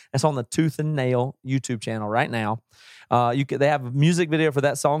Run. It's on the Tooth and Nail YouTube channel right now. They have a music video for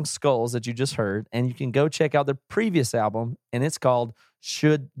that song, Skulls, that you just heard. And you can go check out their previous album, and it's called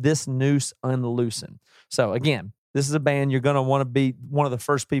Should This Noose Unloosen. So again, this is a band you're going to want to be one of the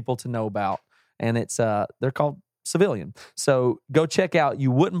first people to know about. And it's they're called Civilian. So go check out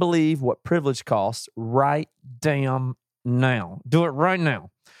You Wouldn't Believe What Privilege Costs right damn now. Do it right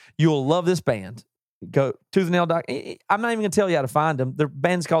now. You'll love this band. Go toothandnail.com. I'm not even going to tell you how to find them. Their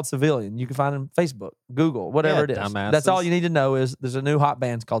band's called Civilian. You can find them Facebook, Google, whatever it is. dumbasses. That's all you need to know is there's a new hot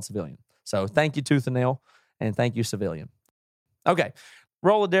band called Civilian. So thank you, Tooth and Nail, and thank you, Civilian. Okay,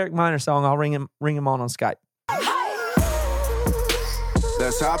 roll a Derek Minor song. I'll ring him on Skype.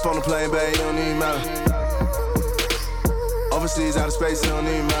 Let's hop on the plane, babe, it don't even matter. Overseas, outer space, it don't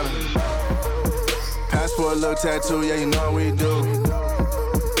even matter. Passport, little tattoo, yeah, you know what we do.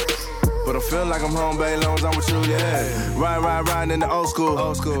 But I'm feeling like I'm home, babe, long as I'm with you, yeah. Riding in the old school.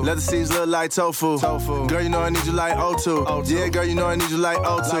 Leather seats look like tofu. Girl, you know I need you like O2. Yeah, girl, you know I need you like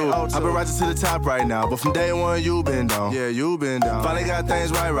O2. I've been rising to the top right now, but from day one, you been down. Yeah, you been down. Finally got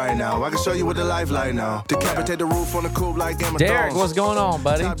things right now. I can show you what the life like now. Decapitate the roof on the coupe like Game of Derek, Thrones. what's going on,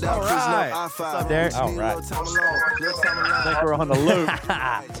 buddy? Top down, All cruising right. up I-5. What's up, Derek? Just need a little time alone. Little time alone. I think we're on the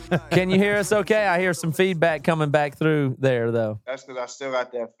loop. Can you hear us okay? I hear some feedback coming back through there, though. That's because I still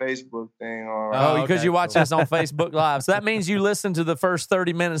got that Facebook thing on. Oh, because okay, you watch cool. us on Facebook Live. So that means you listened to the first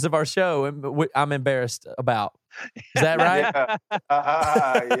 30 minutes of our show, and I'm embarrassed about. Is that right?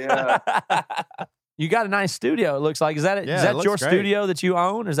 Yeah. You got a nice studio, it looks like. Is that it? Yeah, Is it that looks your great. studio that you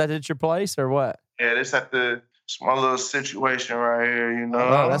own? Is that at your place or what? Yeah, this at the small little situation right here, you know.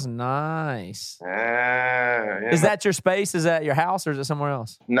 Oh, that's nice. yeah. Is that your space? Is that your house or is it somewhere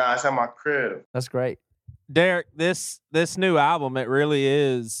else? Nah, it's at my crib. That's great. Derek, this new album, it really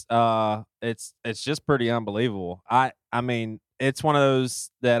is. It's just pretty unbelievable. I mean, it's one of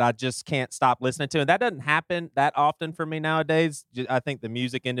those that I just can't stop listening to, and that doesn't happen that often for me nowadays. I think the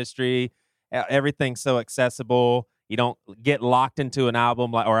music industry, everything's so accessible. You don't get locked into an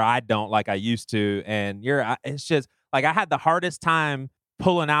album or I don't like I used to, and it's just like I had the hardest time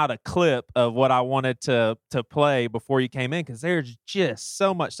pulling out a clip of what I wanted to play before you came in because there's just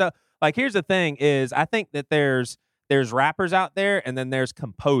so much stuff. Like, here's the thing is I think that there's rappers out there and then there's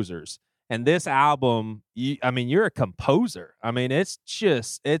composers. And this album, you're a composer. I mean, it's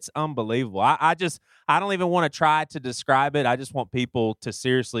unbelievable. I don't even want to try to describe it. I just want people to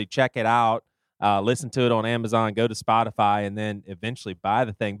seriously check it out, listen to it on Amazon, go to Spotify, and then eventually buy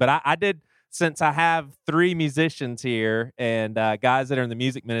the thing. But I did, since I have 3 musicians here and guys that are in the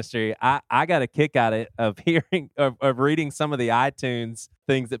music ministry, I got a kick out of hearing, of reading some of the iTunes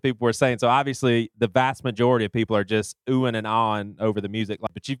things that people were saying. So obviously the vast majority of people are just oohing and ahhing over the music.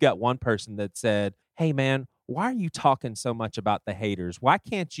 But you've got one person that said, hey man, why are you talking so much about the haters? Why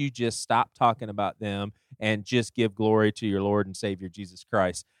can't you just stop talking about them and just give glory to your Lord and Savior Jesus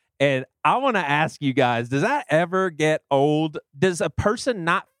Christ? And I want to ask you guys, does that ever get old? Does a person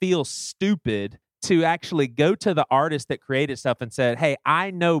not feel stupid to actually go to the artist that created stuff and said, hey,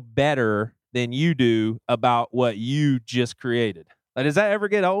 I know better than you do about what you just created? Like, does that ever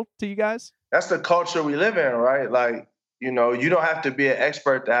get old to you guys? That's the culture we live in, right? Like, you don't have to be an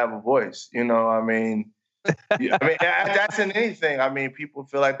expert to have a voice. I mean, that's in anything. I mean, people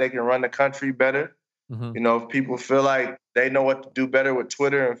feel like they can run the country better. Mm-hmm. If people feel like they know what to do better with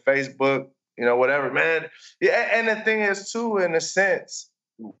Twitter and Facebook, whatever, man. Yeah, and the thing is, too, in a sense,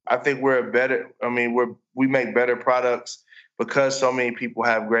 I think we make better products because so many people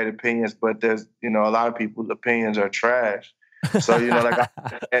have great opinions, but there's, a lot of people's opinions are trash. So,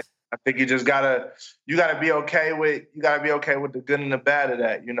 I think you just gotta be okay with the good and the bad of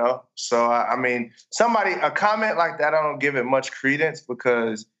that, So, a comment like that, I don't give it much credence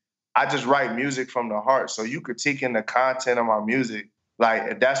because I just write music from the heart. So you critiquing the content of my music,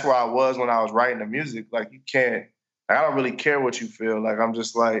 like that's where I was when I was writing the music. Like you can't, I don't really care what you feel. Like I'm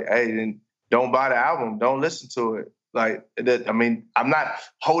just like, hey, then don't buy the album, don't listen to it. Like, I'm not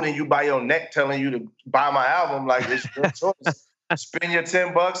holding you by your neck telling you to buy my album. Like it's your choice. Spend your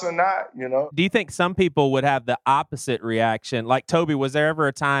 $10 or not, Do you think some people would have the opposite reaction? Like, Toby, was there ever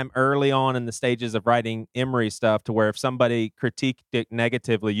a time early on in the stages of writing Emery stuff to where if somebody critiqued it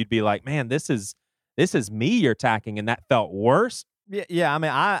negatively, you'd be like, man, this is me you're attacking, and that felt worse? Yeah. I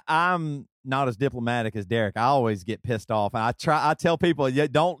mean, I'm not as diplomatic as Derek. I always get pissed off, and I tell people, yeah,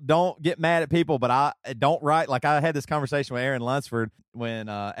 don't get mad at people, but I don't write. Like I had this conversation with Aaron Lunsford when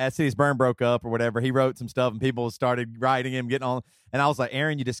As Cities Burn broke up or whatever. He wrote some stuff, and people started writing him, getting on. And I was like,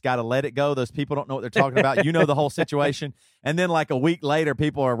 Aaron, you just got to let it go. Those people don't know what they're talking about. You know the whole situation. And then like a week later,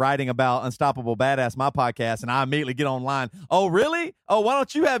 people are writing about Unstoppable Badass, my podcast, and I immediately get online. Oh, really? Oh, why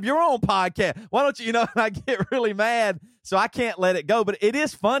don't you have your own podcast? Why don't you, and I get really mad. So I can't let it go. But it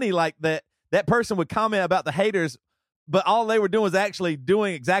is funny, like that person would comment about the haters, but all they were doing was actually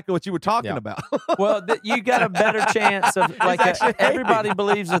doing exactly what you were talking about. Well, you got a better chance of everybody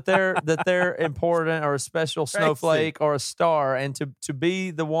believes that they're important or a special snowflake or a star, and to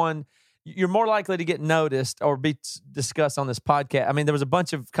be the one, you're more likely to get noticed or be discussed on this podcast. I mean, there was a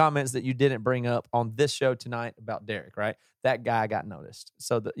bunch of comments that you didn't bring up on this show tonight about Derek, right? That guy got noticed.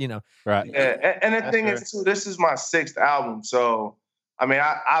 So, Right. Yeah, and the thing is, too, this is my 6th album. So, I mean,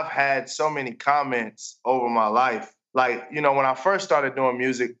 I've had so many comments over my life. Like, when I first started doing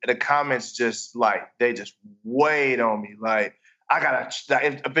music, the comments just, like, they just weighed on me. Like,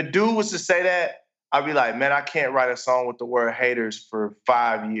 if a dude was to say that, I'd be like, man, I can't write a song with the word haters for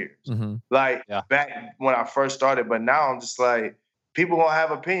 5 years. Mm-hmm. Like, back when I first started. But now I'm just like, people gonna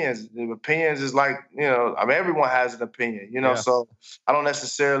have opinions. The opinions is like, everyone has an opinion, so I don't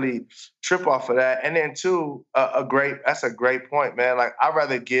necessarily trip off of that. And then too, that's a great point, man. Like, I'd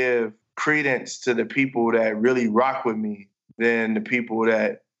rather give credence to the people that really rock with me than the people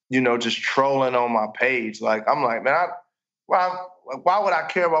that, just trolling on my page. Like, I'm like, man, why would I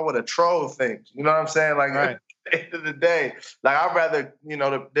care about what a troll thinks? You know what I'm saying? Like, right. At the end of the day, like, I'd rather,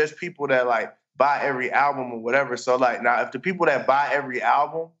 there's people that like buy every album or whatever. So like, now if the people that buy every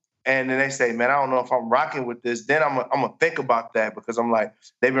album and then they say, man, I don't know if I'm rocking with this, then I'm gonna think about that, because I'm like,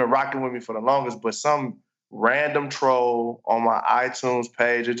 they've been rocking with me for the longest. But some random troll on my iTunes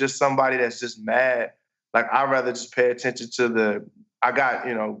page or just somebody that's just mad, like, I'd rather just pay attention to I got,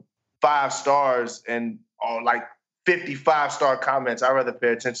 5 stars and like 55-star comments. I'd rather pay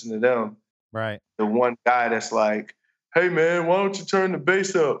attention to them. Right. The one guy that's like, hey, man, why don't you turn the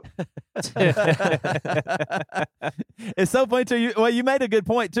bass up? It's so funny, too. Well, you made a good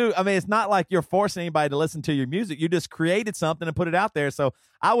point, too. I mean, it's not like you're forcing anybody to listen to your music. You just created something and put it out there. So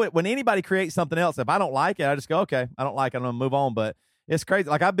when anybody creates something else, if I don't like it, I just go, okay, I don't like it, I'm going to move on. But it's crazy.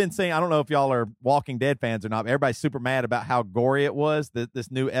 Like, I've been seeing, I don't know if y'all are Walking Dead fans or not, but everybody's super mad about how gory it was,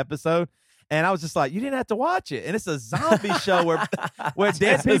 this new episode. And I was just like, you didn't have to watch it. And it's a zombie show where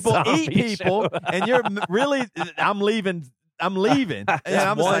dead people eat people. And you're really, I'm leaving. And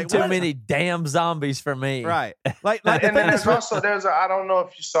I'm one like, too what? many damn zombies for me. Right. Like and then there's also, I don't know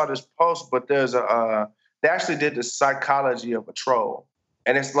if you saw this post, but they actually did the psychology of a troll.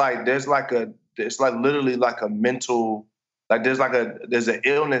 And it's like, it's like literally like a mental, like there's an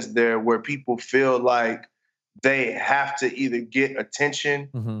illness there where people feel like they have to either get attention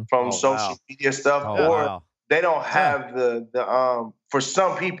from social media stuff, or they don't have the for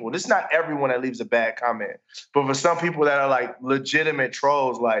some people, this is not everyone that leaves a bad comment, but for some people that are like legitimate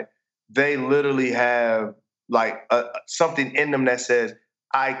trolls, like they literally have like something in them that says,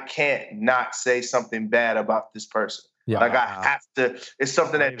 I can't not say something bad about this person. Yeah. Like I have to, it's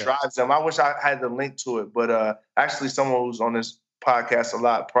something that drives them. I wish I had the link to it, but actually someone who's on this podcast a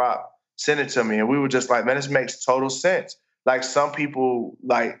lot, Prop, sent it to me, and we were just like, man, this makes total sense. Like, some people,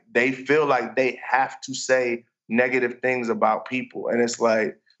 like, they feel like they have to say negative things about people. And it's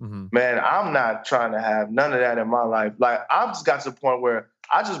like, man, I'm not trying to have none of that in my life. Like, I've just got to the point where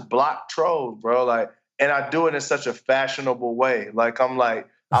I just block trolls, bro. Like, and I do it in such a fashionable way. Like, I'm like,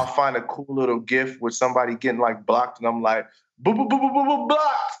 I'll find a cool little GIF with somebody getting like blocked, and I'm like, boo, boo, boo, boo, boo, boo,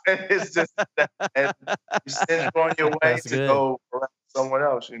 blocked. And it's just, and you send it on your way to go around someone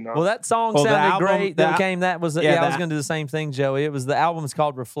else, Well, that song sounded great. I was going to do the same thing, Joey. The album's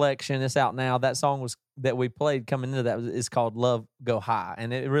called Reflection. It's out now. That song that we played coming into that is called Love Go High,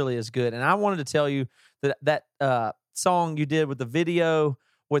 and it really is good. And I wanted to tell you that song you did with the video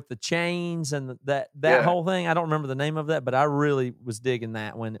with the chains and that whole thing. I don't remember the name of that, but I really was digging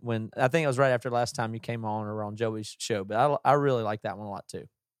that when I think it was right after last time you came on or on Joey's show. But I really like that one a lot too.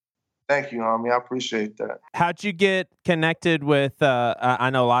 Thank you, homie. I appreciate that. How'd you get connected with, I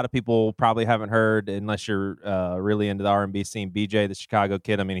know a lot of people probably haven't heard, unless you're really into the R&B scene, BJ, the Chicago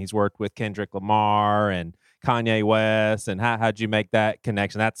Kid. I mean, he's worked with Kendrick Lamar and Kanye West. And how'd you make that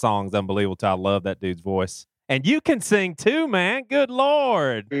connection? That song's unbelievable too. I love that dude's voice. And you can sing too, man. Good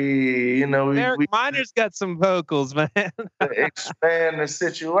Lord. Derek Minor's got some vocals, man. Expand the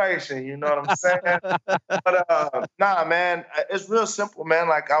situation, you know what I'm saying? But nah, man, it's real simple, man.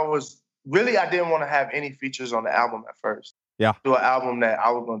 Like, I didn't want to have any features on the album at first. Yeah. Do an album that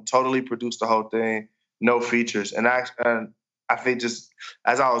I was going to totally produce the whole thing, no features. And I think just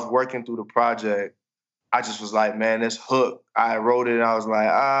as I was working through the project, I just was like, man, this hook, I wrote it and I was like,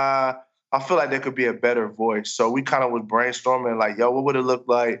 I feel like there could be a better voice. So we kind of was brainstorming like, yo, what would it look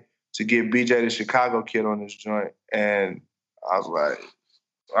like to get BJ the Chicago Kid on this joint? And I was like,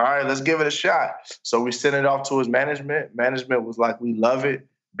 all right, let's give it a shot. So we sent it off to his management. Management was like, we love it.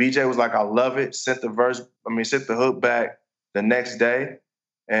 BJ was like, I love it. Sent the hook back the next day.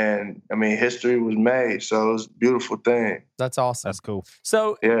 And I mean, history was made. So it was a beautiful thing. That's awesome. That's cool.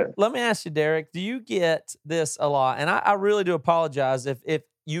 So let me ask you, Derek, do you get this a lot? And I really do apologize if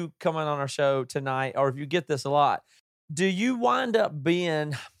you coming on our show tonight, or if you get this a lot, do you wind up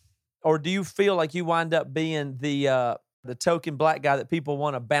being or do you feel like you wind up being the token black guy that people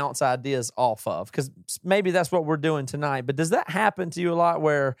want to bounce ideas off of? Because maybe that's what we're doing tonight. But does that happen to you a lot?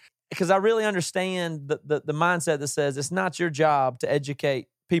 Where, because I really understand the mindset that says it's not your job to educate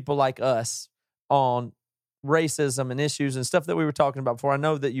people like us on racism and issues and stuff that we were talking about before. I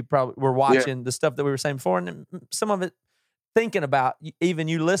know that you probably were watching the stuff that we were saying before, and some of it, thinking about even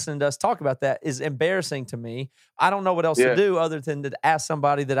you listening to us talk about that, is embarrassing to me. I don't know what else to do other than to ask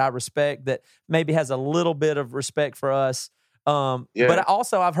somebody that I respect, that maybe has a little bit of respect for us. But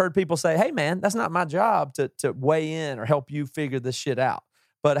also I've heard people say, hey man, that's not my job to weigh in or help you figure this shit out.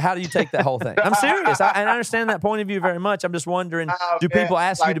 But how do you take that whole thing? I'm serious. And I understand that point of view very much. I'm just wondering, do people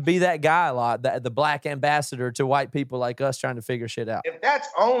ask you to be that guy a lot, the black ambassador to white people like us trying to figure shit out? If that's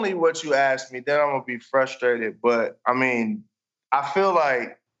only what you ask me, then I'm going to be frustrated. But, I mean, I feel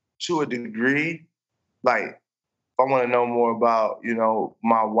like to a degree, like, if I want to know more about, you know,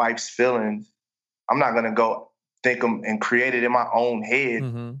 my wife's feelings, I'm not going to go think them and create it in my own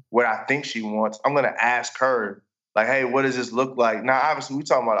head what I think she wants. I'm going to ask her, like, hey, what does this look like? Now, obviously, we're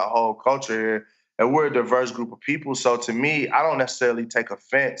talking about a whole culture here, and we're a diverse group of people. So to me, I don't necessarily take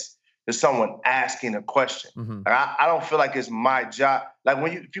offense to someone asking a question. Like, I don't feel like it's my job. Like,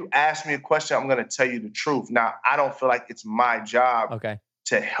 if you ask me a question, I'm going to tell you the truth. Now, I don't feel like it's my job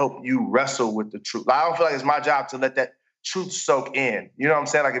to help you wrestle with the truth. Like, I don't feel like it's my job to let that truth soak in. You know what I'm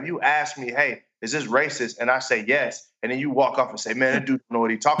saying? Like, if you ask me, hey, is this racist? And I say yes. And then you walk off and say, man, that dude don't know what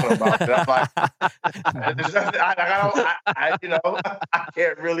he's talking about. And I'm like, I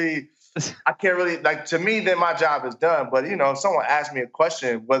can't really, like, to me, then my job is done. But, you know, if someone asks me a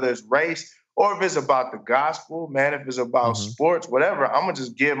question, whether it's race or if it's about the gospel, man, if it's about sports, whatever, I'm going to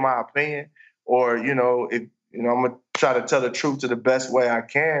just give my opinion. Or, I'm going to try to tell the truth to the best way I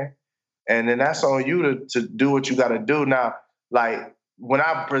can. And then that's on you to do what you got to do. Now, like, when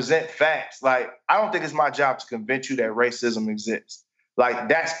I present facts, like, I don't think it's my job to convince you that racism exists. Like,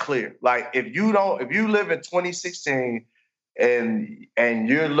 that's clear. Like, if you live in 2016 and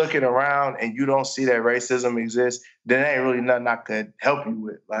you're looking around and you don't see that racism exists, then there ain't really nothing I could help you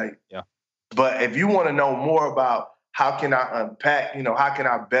with. Like, but if you want to know more about how can I unpack, how can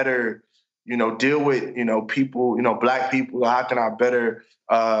I better, deal with, people, black people, how can I better,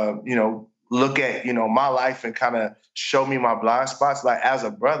 look at, my life and kind of show me my blind spots. Like, as a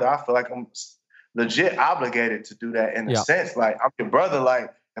brother, I feel like I'm legit obligated to do that in a sense. Like, I'm your brother.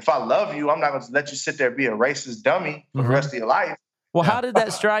 Like, if I love you, I'm not going to let you sit there and be a racist dummy for the rest of your life. Well, how did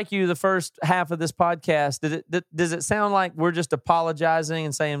that strike you the first half of this podcast? Does it sound like we're just apologizing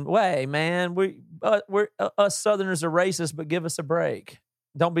and saying, "Way, man, we're us Southerners are racist, but give us a break.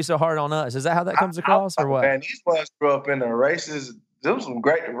 Don't be so hard on us." Is that how that comes across, or what? Man, these ones grew up in the racist. There was some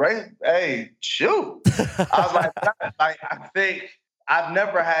great race. Hey, shoot! I was like, I think I've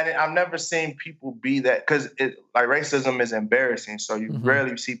never seen people be that, because racism is embarrassing. So you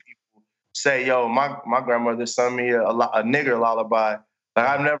rarely see people say, "Yo, my grandmother sung me a nigger lullaby." Like,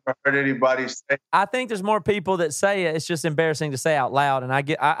 I've never heard anybody say. I think there's more people that say it. It's just embarrassing to say out loud. And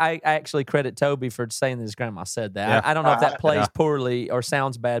I actually credit Toby for saying that his grandma said that. Yeah. I don't know if that plays poorly or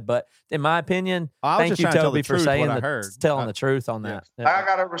sounds bad, but in my opinion, thank you, Toby, for saying telling the truth on that. Yeah. I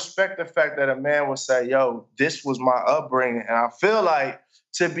gotta respect the fact that a man would say, "Yo, this was my upbringing," and I feel like,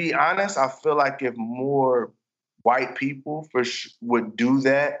 to be honest, if more white people would do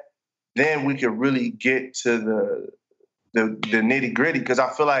that, then we could really get to the nitty gritty. Because I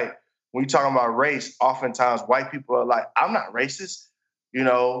feel like when you're talking about race, oftentimes white people are like, "I'm not racist,"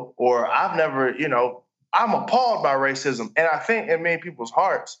 or "I've never," I'm appalled by racism. And I think in many people's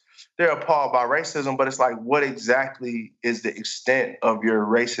hearts, they're appalled by racism, but it's like, what exactly is the extent of your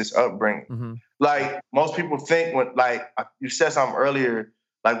racist upbringing? Like, most people think when, like, you said something earlier,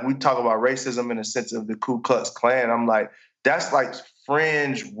 like, we talk about racism in the sense of the Ku Klux Klan. I'm like, that's like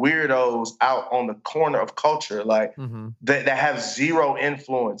fringe weirdos out on the corner of culture, like that have zero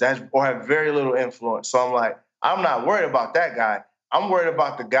influence or have very little influence. So I'm like, I'm not worried about that guy. I'm worried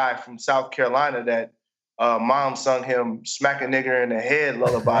about the guy from South Carolina that mom sung him "Smack a Nigger in the Head"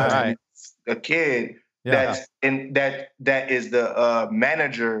 lullaby. A kid that is the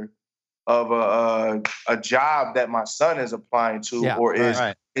manager of a job that my son is applying to, or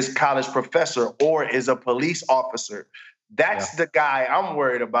is college professor, or is a police officer. That's the guy I'm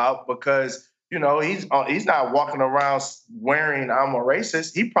worried about, because, he's not walking around wearing "I'm a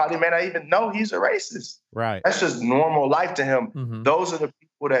racist." He probably may not even know he's a racist. Right. That's just normal life to him. Those are the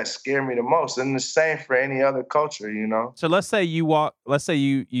people that scare me the most. And the same for any other culture, So let's say you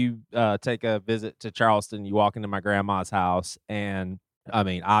take a visit to Charleston, you walk into my grandma's house, and I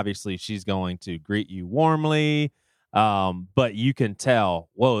mean, obviously she's going to greet you warmly. But you can tell,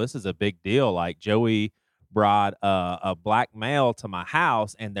 whoa, this is a big deal. Like Joey brought a black male to my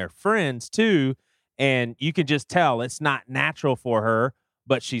house and they're friends too. And you can just tell it's not natural for her,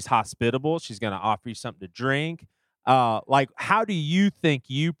 but she's hospitable. She's going to offer you something to drink. Like, how do you think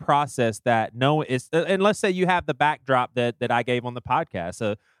you process that? No, and let's say you have the backdrop that I gave on the podcast,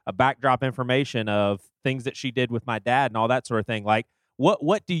 a backdrop information of things that she did with my dad and all that sort of thing. Like,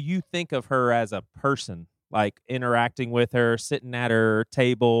 what do you think of her as a person? Like interacting with her, sitting at her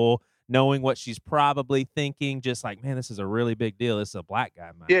table, knowing what she's probably thinking, just like, man, this is a really big deal. This is a black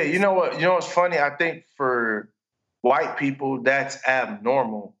guy, man. Yeah, you know what? You know what's funny? I think for white people, that's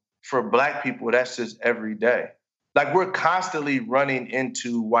abnormal. For black people, that's just every day. Like, we're constantly running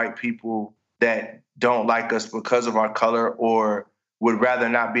into white people that don't like us because of our color or would rather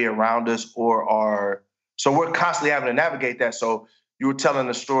not be around us so we're constantly having to navigate that. So you were telling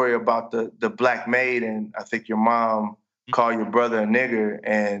the story about the black maid, and I think your mom called your brother a nigger,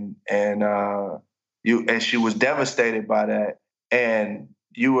 and she was devastated by that. And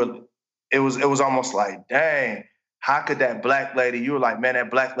it was almost like, dang, how could that black lady, you were like, man,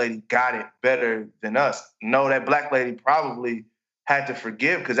 that black lady got it better than us. No, that black lady probably had to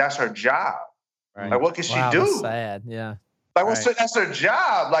forgive because that's her job. Right. Like, what can she do? That's sad, yeah. Like, that's her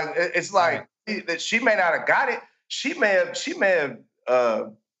job. Like, it's like that she may not have got it. She may have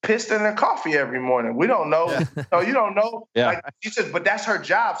pissed in her coffee every morning. We don't know. Yeah. No, you don't know. Yeah. Like, she says, but that's her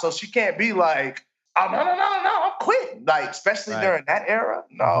job. So she can't be like, oh, no, I'm quitting. Like, especially during that era.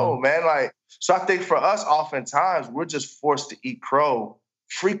 No, man. Like, so I think for us, oftentimes, we're just forced to eat crow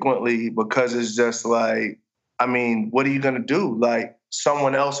frequently because it's just like, I mean, what are you going to do? Like,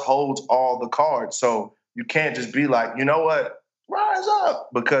 someone else holds all the cards. So you can't just be like, you know what? Rise up,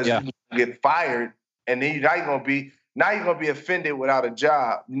 because you get fired. And then now you're going to be offended without a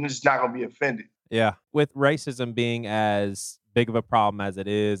job. You're just not going to be offended. Yeah. With racism being as big of a problem as it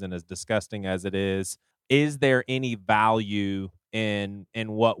is and as disgusting as it is there any value in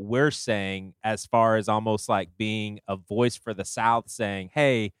what we're saying as far as almost like being a voice for the South, saying,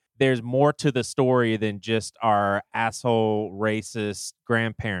 hey, there's more to the story than just our asshole racist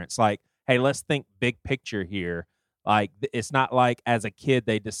grandparents. Like, hey, let's think big picture here. Like, it's not like as a kid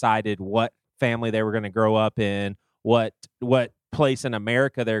they decided what family they were going to grow up in, what place in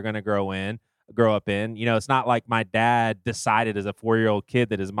America they're going to grow up in. You know, it's not like my dad decided as a 4-year-old kid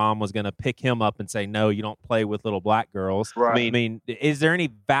that his mom was going to pick him up and say, no, you don't play with little black girls. Right. I mean, is there any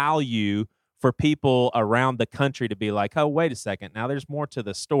value for people around the country to be like, oh, wait a second, now there's more to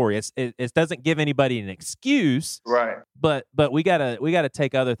the story? It doesn't give anybody an excuse, right? But we gotta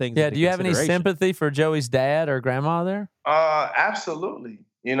take other things. Yeah. Do you have any sympathy for Joey's dad or grandma there? Absolutely.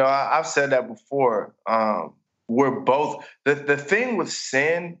 You know, I've said that before. We're both the thing with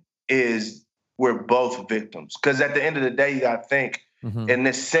sin is we're both victims, because at the end of the day, you got to think in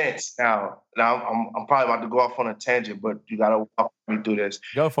this sense. Now I'm probably about to go off on a tangent, but you got to walk me through this.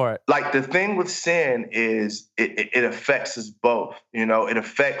 Go for it. Like, the thing with sin is it affects us both. You know, it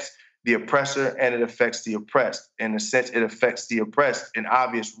affects the oppressor and it affects the oppressed. In a sense, it affects the oppressed in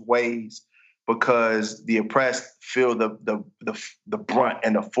obvious ways because the oppressed feel the brunt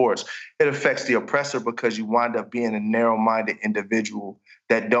and the force. It affects the oppressor because you wind up being a narrow-minded individual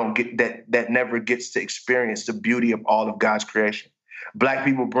that never gets to experience the beauty of all of God's creation. Black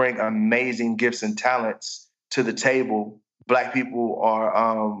people bring amazing gifts and talents to the table. Black people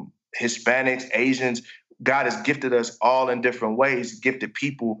are Hispanics, Asians. God has gifted us all in different ways, gifted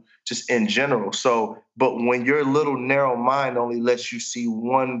people just in general. So, but when your little narrow mind only lets you see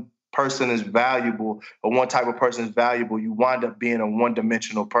one person is valuable or one type of person is valuable, you wind up being a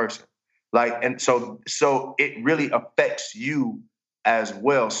one-dimensional person. Like, and so it really affects you as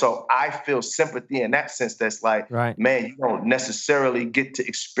well. So I feel sympathy in that sense. That's like, man, you don't necessarily get to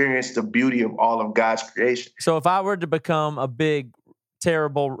experience the beauty of all of God's creation. So if I were to become a big,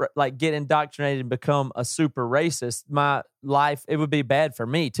 terrible, like get indoctrinated and become a super racist, my life, it would be bad for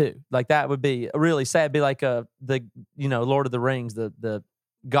me too. Like, that would be really sad. It'd be like Lord of the Rings, the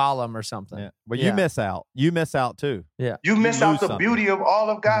Gollum or something. Yeah. Well, you miss out. You miss out too. Yeah. You miss out the beauty of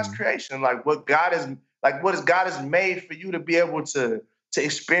all of God's creation. Like, what God has made for you to be able to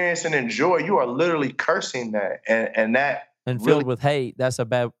experience and enjoy. You are literally cursing that. And filled really with hate. That's a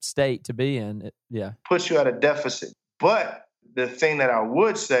bad state to be in. Puts you at a deficit. But the thing that I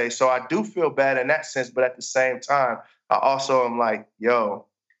would say, so I do feel bad in that sense, but at the same time, I also am like, yo,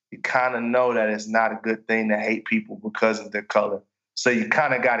 you kind of know that it's not a good thing to hate people because of their color. So you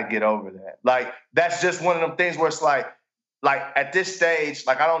kind of got to get over that. Like, that's just one of them things where it's like at this stage,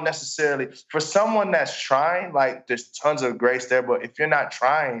 like, I don't necessarily, for someone that's trying, like, there's tons of grace there, but if you're not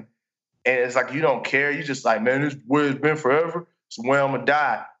trying, And it's like, you don't care. You just like, man, this is where it's been forever. It's where I'm gonna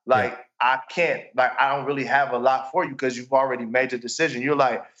die. Like, I can't, like, I don't really have a lot for you because you've already made your decision. You're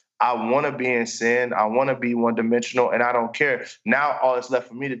like, I want to be in sin. I want to be one-dimensional, and I don't care. Now all that's left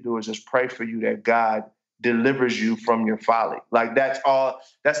for me to do is just pray for you that God delivers you from your folly. Like, that's all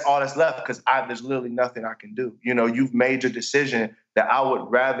that's left, because there's literally nothing I can do. You know, you've made your decision that I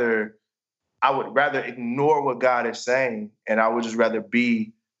would rather ignore what God is saying, and I would just rather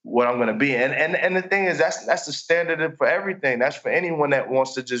be what I'm going to be. And the thing is, that's the standard for everything. That's for anyone that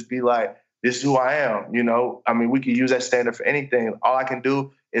wants to just be like, this is who I am. You know, I mean, we can use that standard for anything. All I can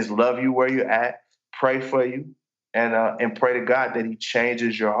do is love you where you're at, pray for you, and pray to God that He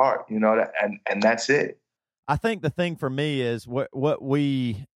changes your heart. You know, and that's it. I think the thing for me is what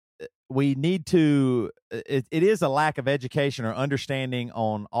we need to. It is a lack of education or understanding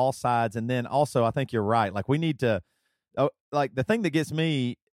on all sides, and then also I think you're right. Like, we need to, like, the thing that gets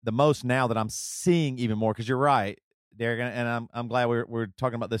me the most now that I'm seeing even more, because you're right, Derek, and I'm glad we're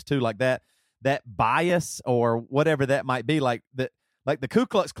talking about this too. Like that bias or whatever that might be, like the Ku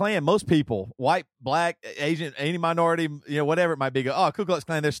Klux Klan, most people, white, black, Asian, any minority, you know, whatever it might be, go, oh, Ku Klux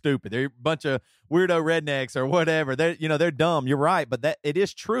Klan, they're stupid. They're a bunch of weirdo rednecks or whatever. They're dumb. You're right. But that it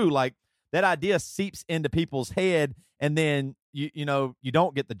is true. Like, that idea seeps into people's head, and then you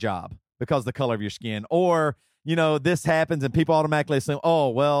don't get the job because of the color of your skin, or, you know, this happens and people automatically assume, oh,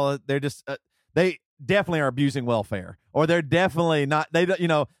 well, they're just, they definitely are abusing welfare, or they're definitely not,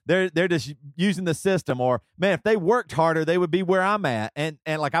 they're just using the system, or, man, if they worked harder, they would be where I'm at. And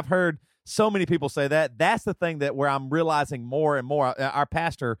like, I've heard so many people say that. That's the thing that where I'm realizing more and more. Our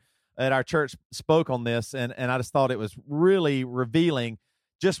pastor at our church spoke on this, and I just thought it was really revealing,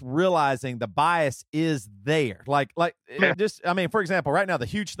 just realizing the bias is there. Like, for example, right now, the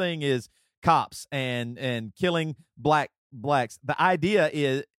huge thing is cops and killing blacks. The idea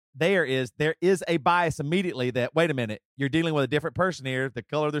is there is a bias immediately that, wait a minute, you're dealing with a different person here. The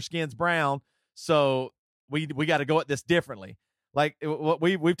color of their skin's brown, so we got to go at this differently. Like,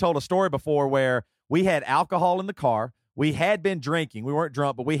 we've told a story before where we had alcohol in the car. We had been drinking. We weren't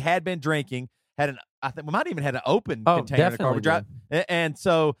drunk, but we had been drinking. I think we might even had an open container in the car. We drive, and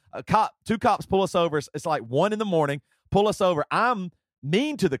so two cops pull us over. It's like 1 a.m. Pull us over. I'm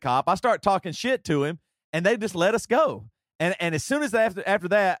mean to the cop. I start talking shit to him, and they just let us go. And as soon as after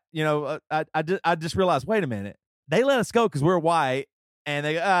that, you know, I just realized, wait a minute, they let us go because we're white, and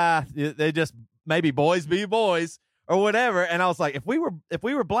they just, maybe boys be boys or whatever. And I was like, if we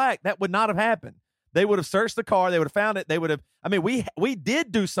were black, that would not have happened. They would have searched the car. They would have found it. They would have. I mean, we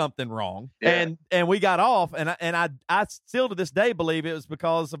did do something wrong, and we got off. And I still to this day believe it was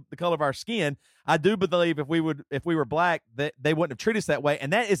because of the color of our skin. I do believe if we were black, that they wouldn't have treated us that way.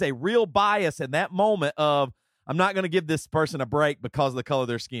 And that is a real bias in that moment of, I'm not going to give this person a break because of the color of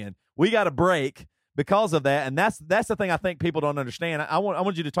their skin. We got a break because of that, and that's the thing I think people don't understand. I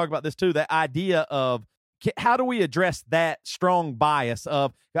want you to talk about this too. That idea of how do we address that strong bias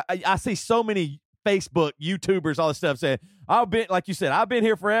of, I see so many Facebook, YouTubers, all this stuff saying, like you said, I've been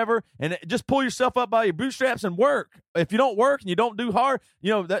here forever, and just pull yourself up by your bootstraps and work. If you don't work and you don't do hard,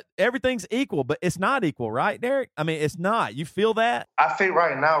 you know, that everything's equal, but it's not equal, right, Derek? I mean, it's not. You feel that? I think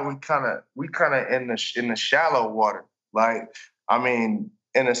right now we kind of in the shallow water. Like, I mean,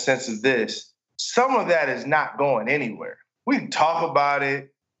 in a sense of this, some of that is not going anywhere. We can talk about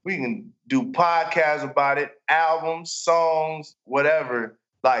it. We can do podcasts about it, albums, songs, whatever.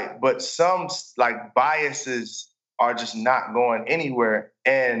 Like, but some like biases are just not going anywhere.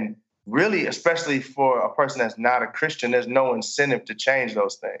 And really, especially for a person that's not a Christian, there's no incentive to change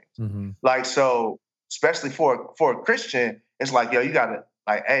those things. Mm-hmm. Like, so especially for a Christian, it's like, yo, you gotta,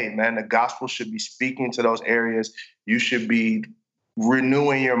 like, hey man, the gospel should be speaking to those areas. You should be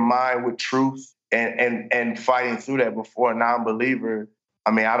renewing your mind with truth and fighting through that. Before a non-believer,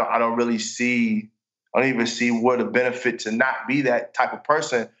 I mean, I don't even see where the benefit to not be that type of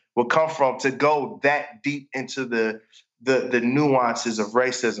person will come from, to go that deep into the nuances of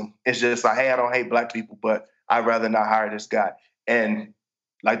racism. It's just like, hey, I don't hate black people, but I'd rather not hire this guy. And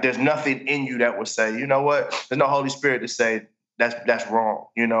like, there's nothing in you that would say, you know what? There's no Holy Spirit to say that's wrong,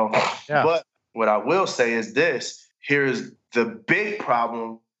 you know? Yeah. But what I will say is this: here's the big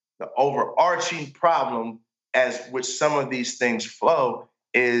problem, the overarching problem, as which some of these things flow,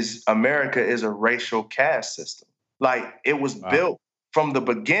 is America is a racial caste system. Like, it was built from the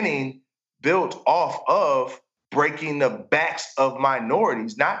beginning, built off of breaking the backs of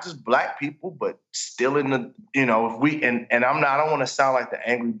minorities, not just black people, but still in the, you know, if we, and I don't want to sound like the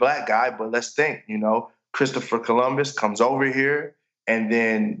angry black guy, but let's think, you know, Christopher Columbus comes over here, and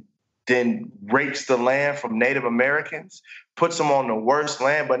then then rapes the land from Native Americans, puts them on the worst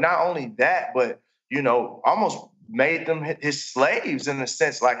land. But not only that, but, almost made them his slaves in a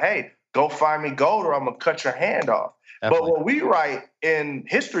sense, like, hey, go find me gold or I'm going to cut your hand off. Definitely. But what we write in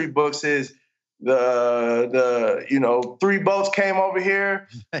history books is the 3 boats came over here,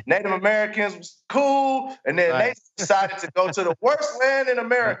 Native Americans was cool, and then they decided to go to the worst land in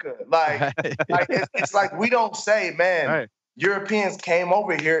America. It's like we don't say, man, Europeans came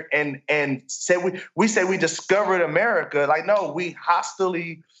over here and said we say we discovered America. Like, no, we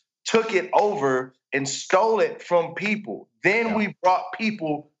hostilely took it over and stole it from people. Then we brought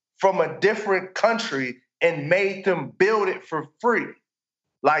people from a different country and made them build it for free.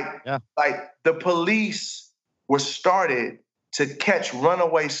 Like the police were started to catch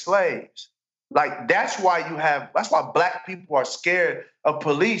runaway slaves. Like, that's why Black people are scared of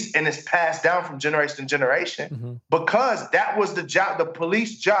police, and it's passed down from generation to generation, because that was the job, the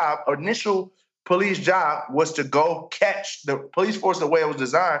police job, initial police job was to go catch, the police force, the way it was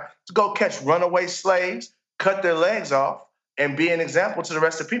designed, to go catch runaway slaves, cut their legs off, and be an example to the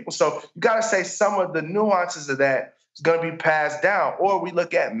rest of the people. So you got to say some of the nuances of that is going to be passed down. Or we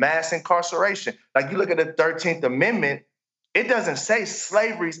look at mass incarceration. Like, you look at the 13th Amendment, it doesn't say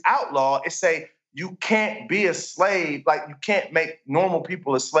slavery's outlawed. It say you can't be a slave. Like, you can't make normal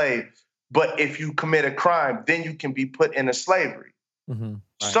people a slave. But if you commit a crime, then you can be put into slavery.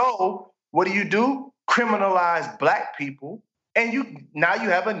 So what do? Criminalize Black people. And now you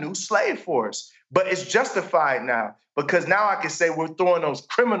have a new slave force. But it's justified now, because now I can say we're throwing those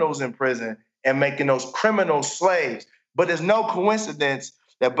criminals in prison and making those criminals slaves. But there's no coincidence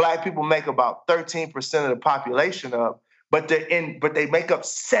that Black people make about 13% of the population up, but they make up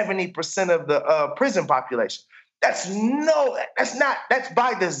 70% of the prison population. That's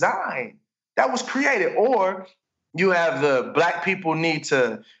by design. That was created. Or you have the Black people need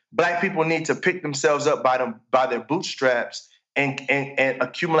to pick themselves up by their bootstraps and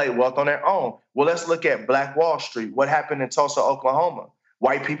accumulate wealth on their own. Well, let's look at Black Wall Street. What happened in Tulsa, Oklahoma?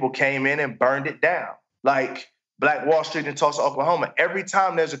 White people came in and burned it down. Like Black Wall Street in Tulsa, Oklahoma. Every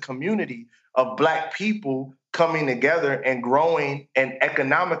time there's a community of Black people coming together and growing and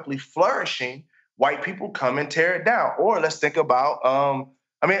economically flourishing, white people come and tear it down. Or let's think about, I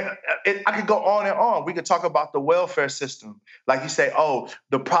could go on and on. We could talk about the welfare system. Like you say,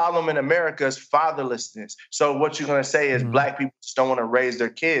 the problem in America is fatherlessness. So what you're going to say is Black people just don't want to raise their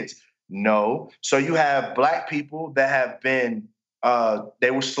kids. No. So you have Black people that have been,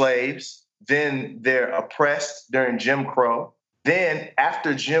 they were slaves. Then they're oppressed during Jim Crow. Then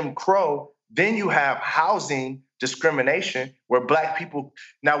after Jim Crow, then you have housing discrimination where Black people,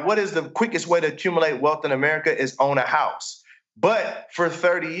 now what is the quickest way to accumulate wealth in America is own a house. But for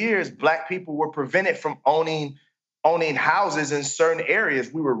 30 years, Black people were prevented from owning houses in certain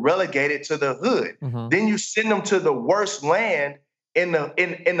areas. We were relegated to the hood. Then you send them to the worst land in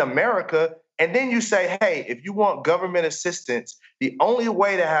America. And then you say, hey, if you want government assistance, the only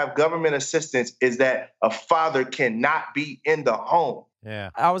way to have government assistance is that a father cannot be in the home.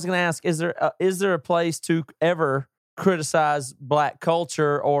 Yeah. I was going to ask, is there a place to ever criticize Black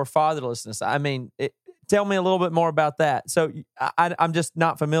culture or fatherlessness? I mean, tell me a little bit more about that. So I'm just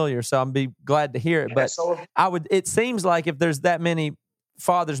not familiar, so I'd be glad to hear it. But it seems like if there's that many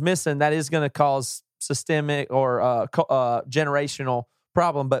fathers missing, that is going to cause systemic or generational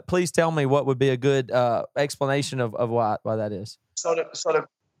problem. But please tell me what would be a good explanation of why that is. So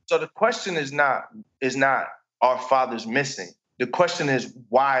the question is not are fathers missing? The question is,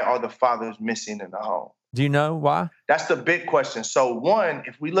 why are the fathers missing in the home? Do you know why? That's the big question. So one,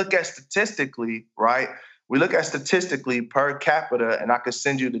 if we look at statistically, right? We look at statistically per capita, and I could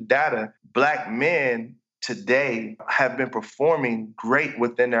send you the data. Black men today have been performing great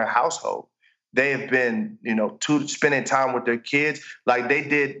within their household. They have been, spending time with their kids. Like they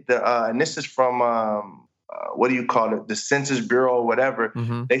did and this is from, what do you call it? The Census Bureau or whatever.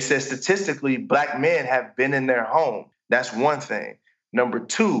 They said statistically, Black men have been in their home. That's one thing. Number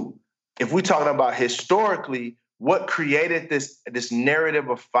two, if we're talking about historically, what created this narrative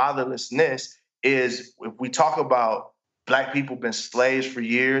of fatherlessness is, if we talk about Black people been slaves for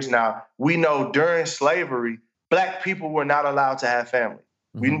years. Now, we know during slavery, Black people were not allowed to have families.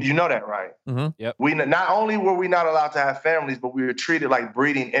 You know that, right? Yep. We not only were we not allowed to have families, but we were treated like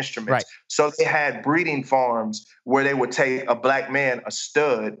breeding instruments. Right. So they had breeding farms where they would take a Black man, a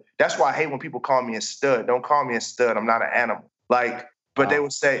stud. That's why I hate when people call me a stud. Don't call me a stud. I'm not an animal. But they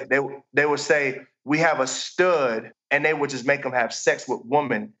would say they would say we have a stud, and they would just make them have sex with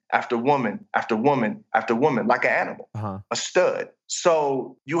woman after woman after woman after woman, like an animal, a stud.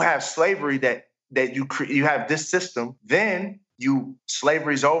 So you have slavery that you have this system. Then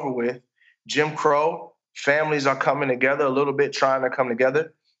slavery's over with. Jim Crow, families are coming together a little bit, trying to come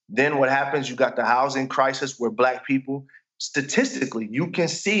together. Then what happens? You got the housing crisis where Black people, statistically, you can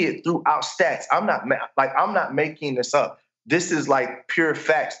see it throughout stats. I'm not making this up. This is like pure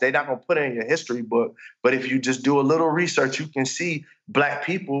facts. They're not going to put it in your history book. But if you just do a little research, you can see Black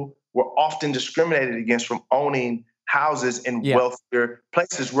people were often discriminated against from owning houses in wealthier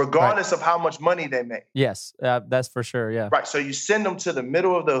places, regardless of how much money they make. Yes, that's for sure, yeah. Right, so you send them to the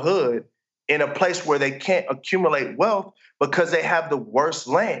middle of the hood in a place where they can't accumulate wealth because they have the worst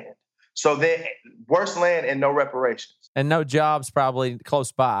land. So then, worst land and no reparations. And no jobs probably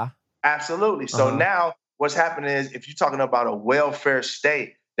close by. Absolutely. So now what's happening is, if you're talking about a welfare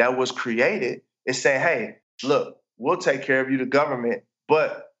state that was created, it's saying, hey, look, we'll take care of you, the government,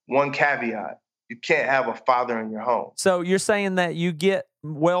 but one caveat, you can't have a father in your home. So you're saying that you get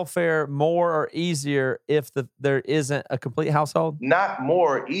welfare more or easier if there isn't a complete household? Not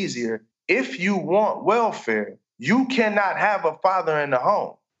more or easier. If you want welfare, you cannot have a father in the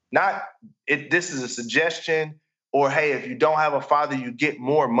home. This is a suggestion, or hey, if you don't have a father, you get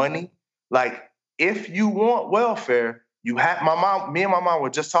more money. Like, if you want welfare, me and my mom were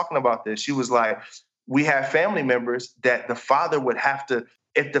just talking about this. She was like, we have family members that the father would have to,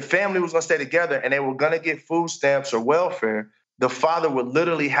 if the family was going to stay together and they were going to get food stamps or welfare, the father would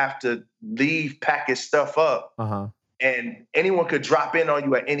literally have to leave, pack his stuff up. And anyone could drop in on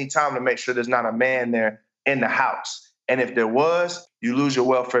you at any time to make sure there's not a man there in the house. And if there was, you lose your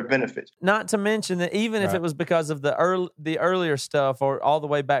welfare benefits. Not to mention that even if it was because of the earlier stuff or all the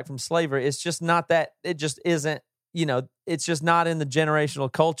way back from slavery, it's just not that, it just isn't, it's just not in the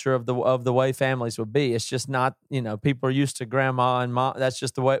generational culture of the way families would be. It's just not, people are used to grandma and mom. That's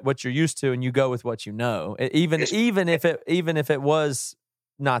just the way, what you're used to, and you go with what you know. Even if it was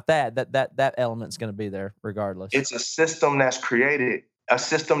not that element's going to be there regardless. It's a system that's created, a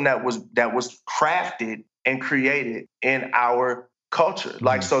system that was crafted and created in our culture.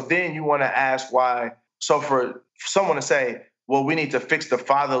 Like, so then you want to ask why. So for someone to say, well, we need to fix the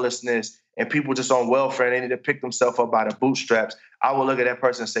fatherlessness and people just on welfare and they need to pick themselves up by the bootstraps, I will look at that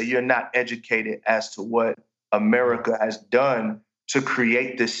person and say, you're not educated as to what America has done to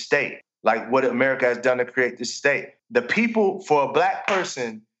create this state. Like, what America has done to create this state. The people, for a Black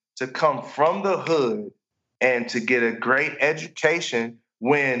person to come from the hood and to get a great education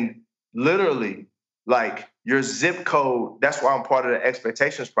when literally, like, your zip code, that's why I'm part of the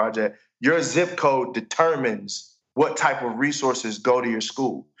Expectations Project, your zip code determines what type of resources go to your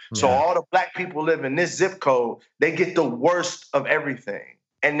school. So all the Black people live in this zip code, they get the worst of everything.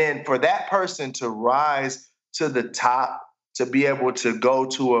 And then for that person to rise to the top, to be able to go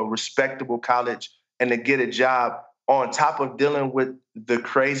to a respectable college and to get a job on top of dealing with the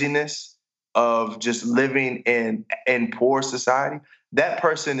craziness of just living in poor society, that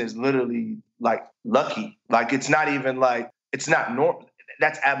person is literally like lucky. Like, it's not even like, it's not normal.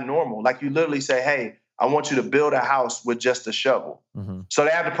 That's abnormal. Like, you literally say, hey, I want you to build a house with just a shovel. So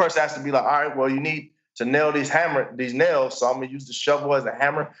the person has to be like, all right, well, you need to nail these nails. So I'm going to use the shovel as a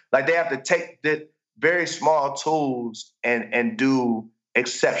hammer. Like, they have to take the very small tools and do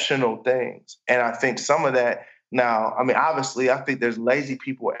exceptional things. And I think some of that now, I mean, obviously, I think there's lazy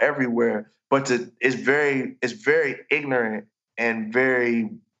people everywhere, but it's very ignorant and very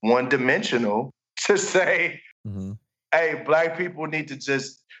one-dimensional to say, hey, Black people need to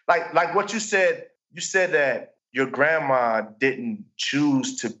just, like what you said that your grandma didn't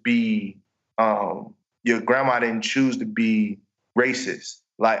choose to be, racist.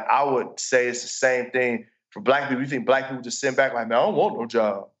 Like, I would say it's the same thing for Black people. You think Black people just sit back like, man, I don't want no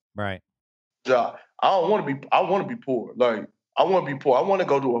job. Right. Job. I want to be poor. Like, I want to be poor. I want to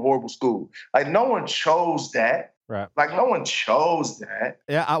go to a horrible school. Like, no one chose that. Right. Like, no one chose that.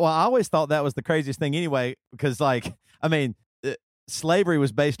 Yeah. I always thought that was the craziest thing anyway, because, like, I mean, slavery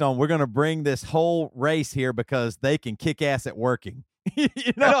was based on, we're going to bring this whole race here because they can kick ass at working. You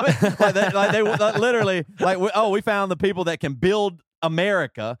know, they literally, like, we found the people that can build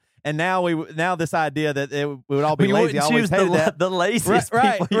America, and now this idea that we would all be lazy. I always hated that. The laziest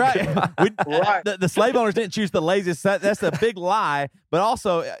people. Right. The slave owners didn't choose the laziest. That's a big lie. But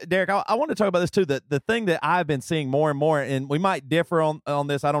also, Derek, I want to talk about this too. The thing that I've been seeing more and more, and we might differ on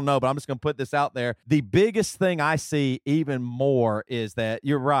this, I don't know, but I'm just going to put this out there. The biggest thing I see even more is that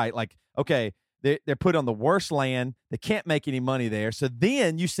you're right. Like, okay, they're put on the worst land. They can't make any money there. So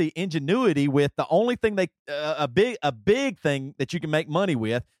then you see ingenuity with the only thing a big thing that you can make money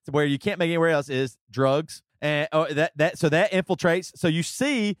with, where you can't make anywhere else, is drugs. And so that infiltrates. So you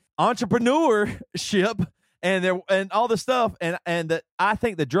see entrepreneurship and all the stuff. And I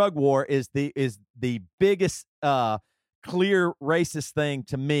think the drug war is the biggest clear racist thing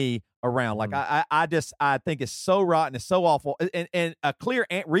to me around. Like I think it's so rotten, it's so awful, and a clear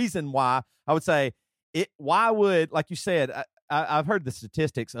reason why I would say it. Why would, like you said, I've heard the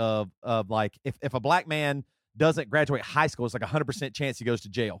statistics of like if a black man doesn't graduate high school, it's like 100% chance he goes to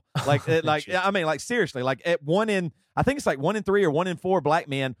jail. Like, I mean, like seriously, like I think it's like 1 in 3 or 1 in 4 black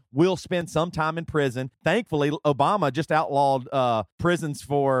men will spend some time in prison. Thankfully, Obama just outlawed prisons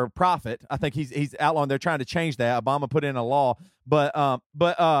for profit. I think he's outlawing. They're trying to change that. Obama put in a law, but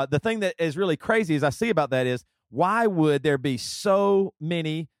the thing that is really crazy is I see about that is why would there be so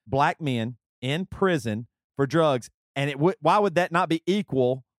many black men in prison for drugs, and why would that not be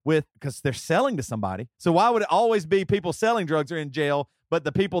equal? Because they're selling to somebody. So why would it always be people selling drugs are in jail, but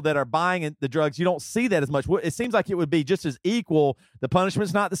the people that are buying the drugs, you don't see that as much? It seems like it would be just as equal. The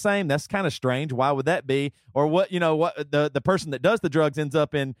punishment's not the same. That's kind of strange. Why would that be? Or what the person that does the drugs ends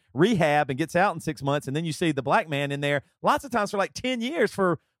up in rehab and gets out in 6 months, and then you see the black man in there lots of times for like 10 years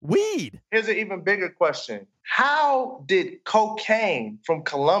for weed. Here's an even bigger question. How did cocaine from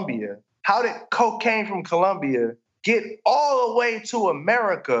Colombia get all the way to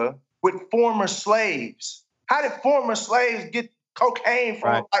America with former slaves? How did former slaves get cocaine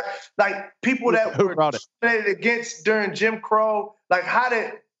from like people that were discriminated against during Jim Crow? Like, how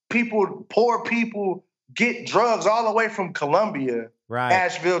did poor people get drugs all the way from Colombia,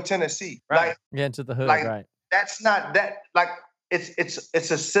 Asheville, Tennessee? Like, get into the hood, like, that's not that. Like,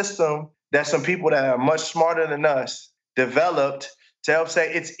 it's a system that some people that are much smarter than us developed to help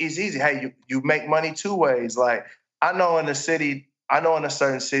say it's easy. Hey, you make money 2 ways. Like, I know in a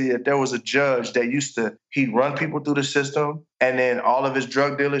certain city that there was a judge that he'd run people through the system, and then all of his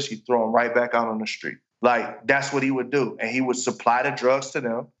drug dealers, he'd throw them right back out on the street. Like, that's what he would do. And he would supply the drugs to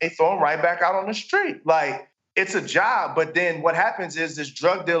them and throw them right back out on the street. Like, it's a job. But then what happens is this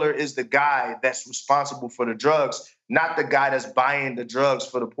drug dealer is the guy that's responsible for the drugs, not the guy that's buying the drugs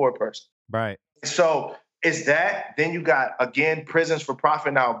for the poor person. Right. So is that, then you got, again, prisons for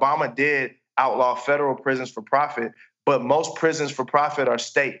profit. Now, Obama did outlaw federal prisons for profit, but most prisons for profit are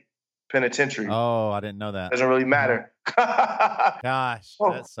state penitentiary. Oh, I didn't know that. Doesn't really matter. Gosh,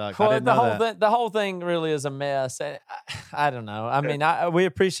 that sucks. Well, I didn't know that. The whole thing really is a mess. I don't know. I mean, we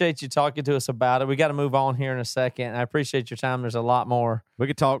appreciate you talking to us about it. We got to move on here in a second. I appreciate your time. There's a lot more we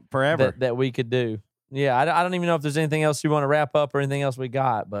could talk forever that we could do. Yeah, I don't even know if there's anything else you want to wrap up or anything else we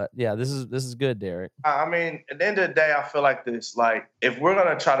got, but yeah, this is good, Derek. I mean, at the end of the day, I feel like this. Like, if we're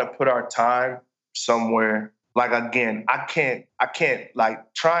gonna try to put our time somewhere, like, again, I can't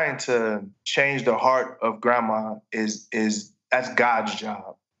like, trying to change the heart of grandma is that's God's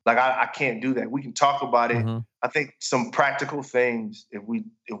job. Like, I can't do that. We can talk about it. Mm-hmm. I think some practical things, if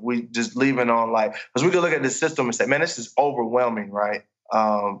we just leave it on, like, because we can look at the system and say, man, this is overwhelming, right?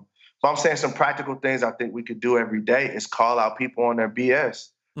 So I'm saying some practical things I think we could do every day is call out people on their BS.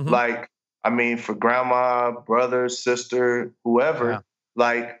 Mm-hmm. Like, I mean, for grandma, brother, sister, whoever,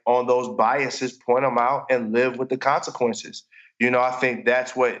 like, on those biases, point them out and live with the consequences. I think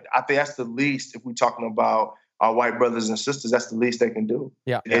that's the least, if we're talking about our white brothers and sisters, that's the least they can do.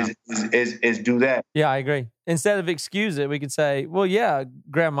 Is do that. Yeah, I agree. Instead of excuse it, we could say, well, yeah,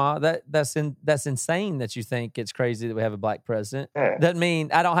 grandma, that's insane that you think it's crazy that we have a black president. Yeah. Doesn't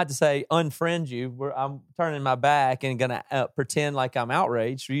mean I don't have to say unfriend you. I'm turning my back and going to pretend like I'm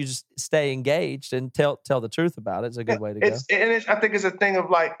outraged. You just stay engaged and tell the truth about it. It's a good way to go. I think it's a thing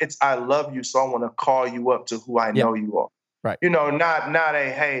of like, I love you, so I want to call you up to who I know you are. Right. Not a,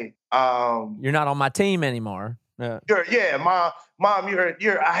 hey, you're not on my team anymore. Mom,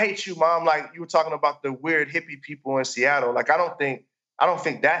 I hate you, Mom. Like, you were talking about the weird hippie people in Seattle. Like, I don't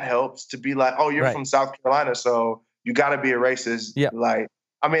think that helps to be like, oh, you're from South Carolina, so you got to be a racist. Yeah. Like,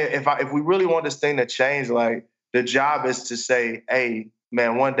 I mean, if we really want this thing to change, like, the job is to say, hey,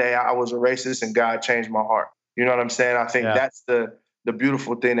 man, one day I was a racist and God changed my heart. You know what I'm saying? I think that's the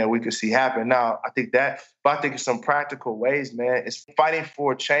beautiful thing that we could see happen. Now, I think in some practical ways, man, it's fighting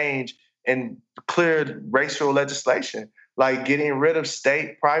for change and clear racial legislation, like getting rid of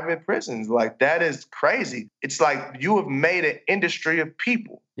state private prisons. Like, that is crazy. It's like you have made an industry of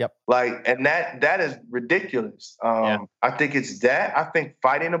people. Yep. Like, and that is ridiculous. I think it's that. I think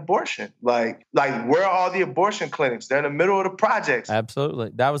fighting abortion. Like where are all the abortion clinics? They're in the middle of the projects.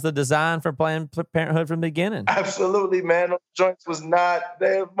 Absolutely. That was the design for Planned Parenthood from the beginning. Absolutely, man. Those joints was not,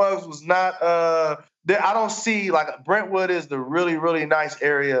 their mugs was not, I don't see, like, Brentwood is the really, really nice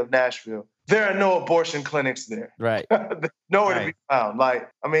area of Nashville. There are no abortion clinics there. Right. Nowhere to be found. Like,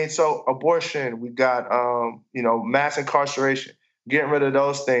 I mean, so abortion, we got, mass incarceration, getting rid of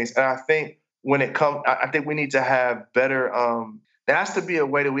those things. And I think when it comes, I think we need to have better There has to be a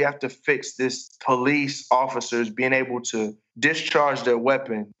way that we have to fix this police officers being able to discharge their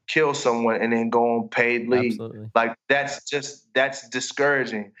weapon, kill someone, and then go on paid leave. Absolutely. Like that's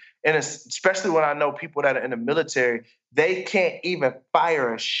discouraging. And especially when I know people that are in the military, they can't even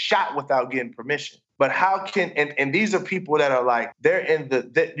fire a shot without getting permission. But how can, and these are people that are like, they're in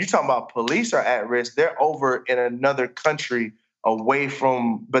you're talking about police are at risk. They're over in another country away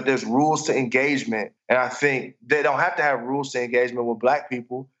from, but there's rules to engagement. And I think they don't have to have rules to engagement with Black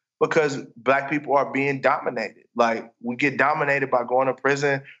people because Black people are being dominated. Like we get dominated by going to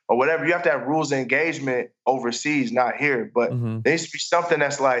prison or whatever. You have to have rules of engagement overseas, not here. But there needs to be something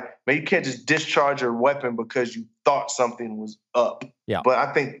that's like, man, you can't just discharge your weapon because you thought something was up. Yeah. But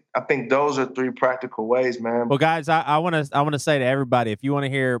I think those are 3 practical ways, man. Well, guys, I want to say to everybody, if you want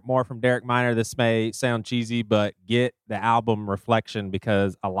to hear more from Derek Minor, this may sound cheesy, but get the album Reflection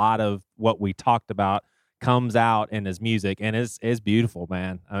because a lot of what we talked about comes out in his music, and it's beautiful,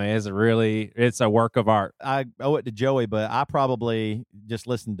 man. I mean, it's a work of art. I owe it to Joey, but I probably just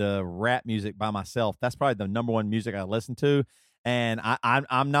listen to rap music by myself. That's probably the number one music I listen to. And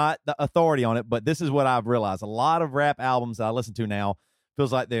I'm not the authority on it, but this is what I've realized. A lot of rap albums that I listen to now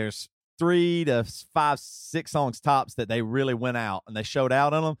feels like there's 3 to 5, 6 songs tops that they really went out and they showed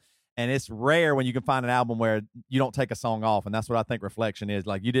out on them. And it's rare when you can find an album where you don't take a song off. And that's what I think Reflection is.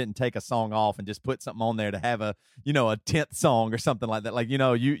 Like you didn't take a song off and just put something on there to have a 10th song or something like that. Like,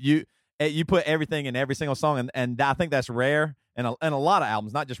 you put everything in every single song. And I think that's rare in a lot of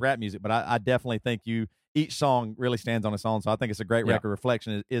albums, not just rap music, but I definitely think each song really stands on its own. So I think it's a great record.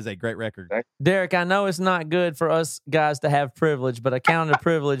 Reflection is a great record. Derek, I know it's not good for us guys to have privilege, but I count it a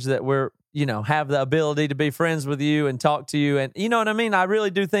privilege that we're, have the ability to be friends with you and talk to you. And you know what I mean? I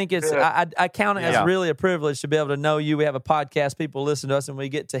really do think it's, I count it as really a privilege to be able to know you. We have a podcast, people listen to us, and we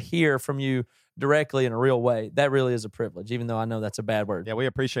get to hear from you directly in a real way. That really is a privilege, even though I know that's a bad word. Yeah, we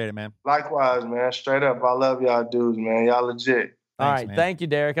appreciate it, man. Likewise, man. Straight up. I love y'all dudes, man. Y'all legit. All right. Man. Thank you,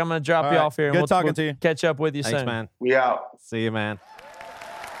 Derek. I'm going to drop you off here. Good and talking to you. Catch up with you Thanks, soon. man. We out. See you, man.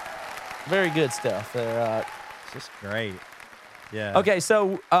 Very good stuff there. It's just great. Yeah. Okay,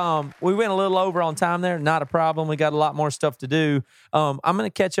 so we went a little over on time there. Not a problem. We got a lot more stuff to do. I'm going to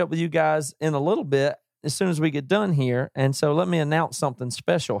catch up with you guys in a little bit as soon as we get done here. And so let me announce something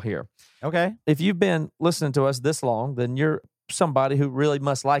special here. Okay. If you've been listening to us this long, then you're somebody who really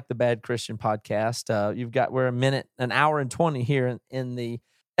must like the Bad Christian podcast. We're an hour and 20 here in the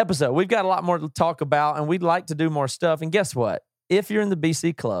episode. We've got a lot more to talk about, and we'd like to do more stuff. And guess what? If you're in the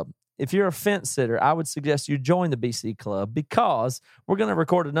BC Club, if you're a fence sitter, I would suggest you join the BC Club because we're going to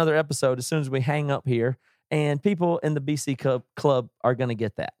record another episode as soon as we hang up here, and people in the BC Club are going to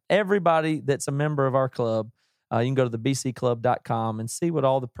get that. Everybody that's a member of our club, you can go to thebcclub.com and see what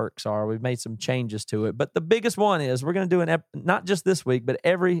all the perks are. We've made some changes to it. But the biggest one is we're going to do not just this week, but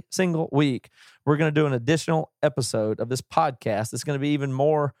every single week, we're going to do an additional episode of this podcast. It's going to be even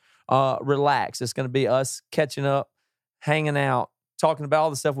more relaxed. It's going to be us catching up, hanging out, talking about all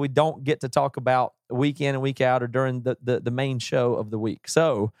the stuff we don't get to talk about week in and week out or during the main show of the week.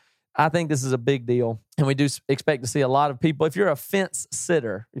 So I think this is a big deal, and we do expect to see a lot of people. If you're a fence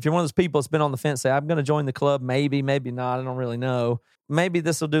sitter, if you're one of those people that's been on the fence, say, I'm going to join the club, maybe not, I don't really know. Maybe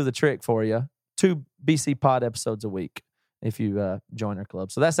this will do the trick for you. 2 BC Pod episodes a week if you join our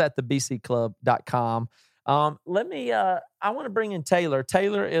club. So that's at thebcclub.com. I want to bring in Taylor.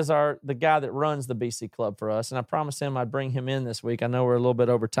 Taylor is the guy that runs the BC Club for us, and I promised him I'd bring him in this week. I know we're a little bit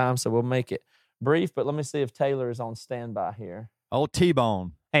over time, so we'll make it brief, but let me see if Taylor is on standby here. Old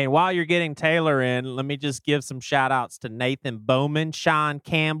T-Bone. Hey, while you're getting Taylor in, let me just give some shout-outs to Nathan Bowman, Sean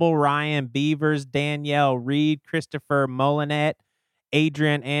Campbell, Ryan Beavers, Danielle Reed, Christopher Molinet,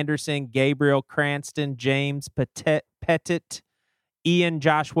 Adrian Anderson, Gabriel Cranston, James Pettit, Ian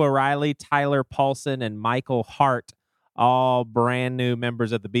Joshua Riley, Tyler Paulson, and Michael Hart, all brand new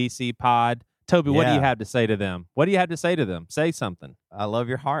members of the BC Pod. Toby, what do you have to say to them? What do you have to say to them? Say something. I love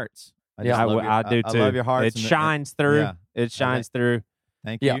your hearts. I do too. I love your hearts. It shines through. Yeah. It shines through.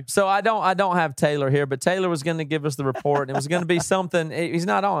 Thank you. So I don't have Taylor here, but Taylor was going to give us the report. It was going to be something. He's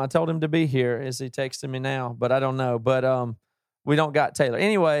not on. I told him to be here as he texted me now, but I don't know. But we don't got Taylor.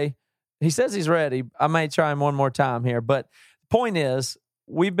 Anyway, he says he's ready. I may try him one more time here. But the point is,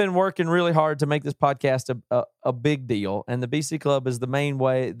 we've been working really hard to make this podcast a big deal, and the BC Club is the main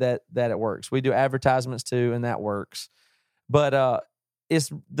way that it works. We do advertisements too, and that works. But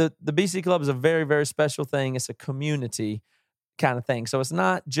it's the BC Club is a very, very special thing. It's a community kind of thing. So it's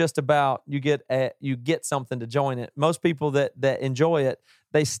not just about you get something to join it. Most people that enjoy it,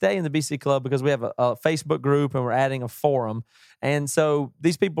 they stay in the BC Club because we have a Facebook group and we're adding a forum. And so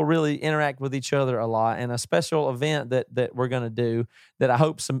these people really interact with each other a lot. And a special event that we're going to do that I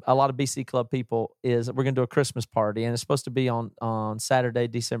hope a lot of BC Club people is we're going to do a Christmas party, and it's supposed to be on Saturday,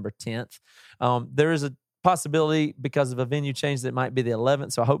 December 10th. There is a possibility because of a venue change that it might be the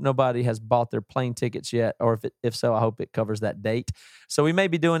 11th. So I hope nobody has bought their plane tickets yet, or if so, I hope it covers that date. So we may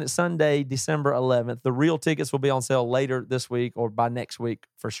be doing it Sunday, December 11th. The real tickets will be on sale later this week or by next week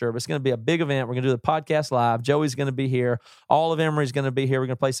for sure. But it's going to be a big event. We're going to do the podcast live. Joey's going to be here. All of Emory's going to be here. We're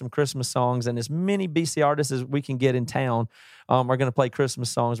going to play some Christmas songs, and as many BC artists as we can get in town are going to play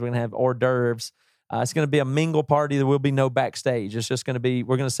Christmas songs. We're going to have hors d'oeuvres. It's going to be a mingle party. There will be no backstage. It's just going to be,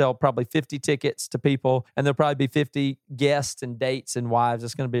 we're going to sell probably 50 tickets to people, and there'll probably be 50 guests and dates and wives.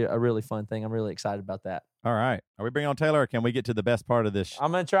 It's going to be a really fun thing. I'm really excited about that. All right. Are we bringing on Taylor, or can we get to the best part of this?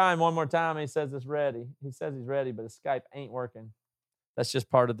 I'm going to try him one more time. He says it's ready. He says he's ready, but his Skype ain't working. That's just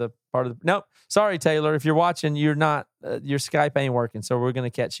part of the. Nope. Sorry, Taylor. If you're watching, you're not. Your Skype ain't working, so we're going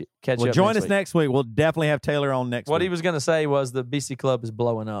to catch you. Well, join us next week. We'll definitely have Taylor on next week. What he was going to say was the BC Club is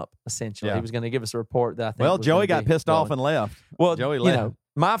blowing up. Essentially, Yeah. He was going to give us a report that I think. Well, was Joey gonna got be pissed off and left. Well, Joey you left. know,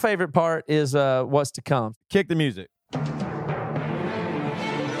 my favorite part is what's to come. Kick the music.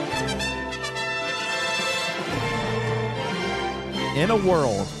 In a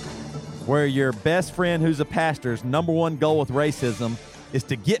world where your best friend who's a pastor's number one goal with racism is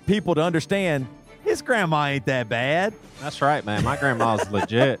to get people to understand his grandma ain't that bad. That's right, man. My grandma's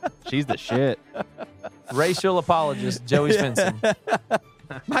legit. She's the shit. Racial apologist Joey Svensson.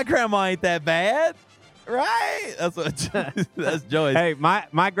 My grandma ain't that bad. Right? That's what that's Joey. Hey,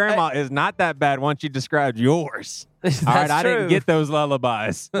 my grandma is not that bad once you described yours. That's All right, I true. didn't get those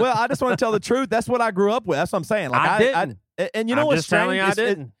lullabies. Well, I just want to tell the truth. That's what I grew up with. That's what I'm saying. Like I didn't. And you know I'm what's just telling strange? you I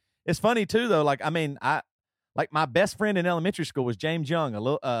didn't. It's funny too, though. Like, I mean, like my best friend in elementary school was James Young, a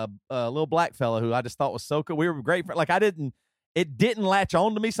little black fella who I just thought was so cool. We were great friends. Like, it didn't latch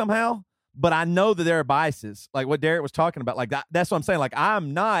on to me somehow, but I know that there are biases. Like what Derek was talking about. Like that's what I'm saying. Like I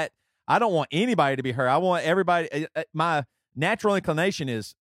don't want anybody to be hurt. I want everybody. My natural inclination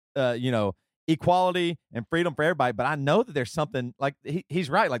is, equality and freedom for everybody. But I know that there's something like he's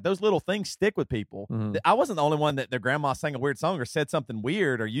right. Like those little things stick with people. Mhm. I wasn't the only one that their grandma sang a weird song or said something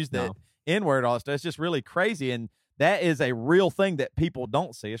weird or used the N-word. All that stuff. It's just really crazy. And that is a real thing that people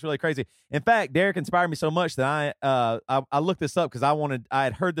don't see. It's really crazy. In fact, Derek inspired me so much that I looked this up because I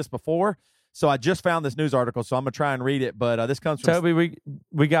had heard this before. So I just found this news article, so I'm gonna try and read it. But this comes from Toby.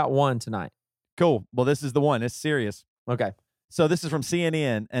 We got one tonight. Cool. Well, this is the one. It's serious. Okay. So this is from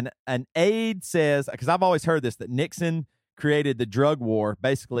CNN, and an aide says, because I've always heard this, that Nixon created the drug war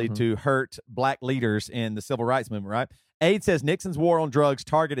basically to hurt black leaders in the civil rights movement, right? Aide says Nixon's war on drugs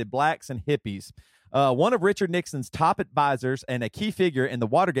targeted blacks and hippies. One of Richard Nixon's top advisors and a key figure in the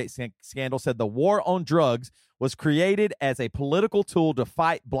Watergate scandal said the war on drugs was created as a political tool to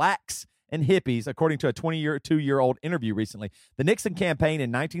fight blacks and hippies, according to a 22-year-old interview recently. The Nixon campaign in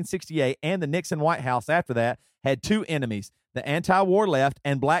 1968 and the Nixon White House after that had two enemies, the anti-war left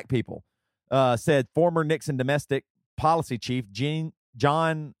and black people, said former Nixon domestic policy chief John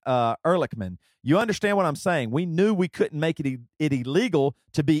Ehrlichman. You understand what I'm saying? We knew we couldn't make it illegal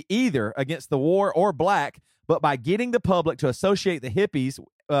to be either against the war or black, but by getting the public to associate the hippies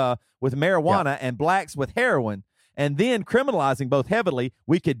with marijuana and blacks with heroin, and then criminalizing both heavily,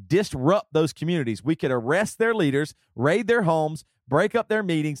 we could disrupt those communities. We could arrest their leaders, raid their homes, break up their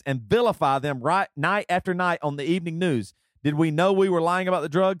meetings, and vilify them night after night on the evening news. Did we know we were lying about the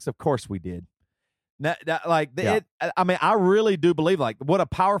drugs? Of course we did. I really do believe, like, what a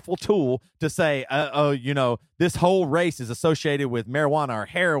powerful tool to say, this whole race is associated with marijuana or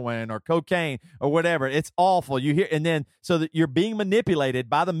heroin or cocaine or whatever. It's awful. You hear, and then so that you're being manipulated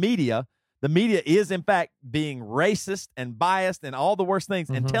by the media. The media is, in fact, being racist and biased and all the worst things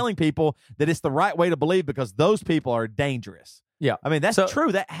and telling people that it's the right way to believe because those people are dangerous. Yeah. I mean, that's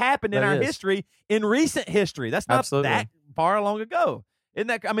true. That happened in our history, in recent history. That's not that far long ago. Isn't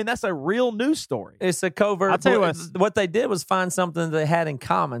that? I mean, that's a real news story. It's a covert. I'll tell you what they did was find something they had in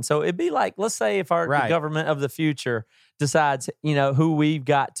common. So it'd be like, let's say if the government of the future decides, who we've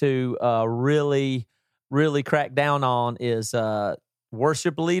got to really, really crack down on is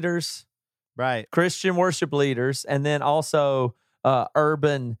worship leaders. Right. Christian worship leaders, and then also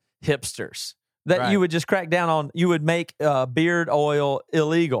urban hipsters that you would just crack down on. You would make beard oil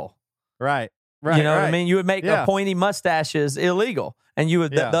illegal. Right. Right. You know what I mean? You would make pointy mustaches illegal, and you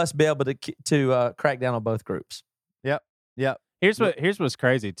would thus be able to crack down on both groups. Yep. Here's what's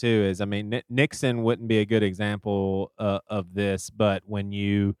crazy too is, I mean, Nixon wouldn't be a good example of this, but when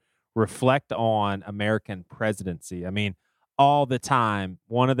you reflect on American presidency, I mean, all the time,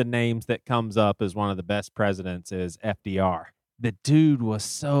 one of the names that comes up as one of the best presidents is FDR. The dude was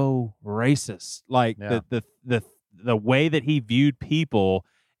so racist, like the way that he viewed people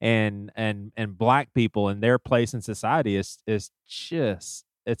and black people and their place in society is just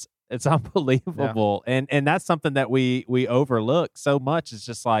it's unbelievable. Yeah. And that's something that we overlook so much. It's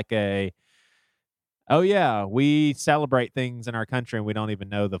just like we celebrate things in our country and we don't even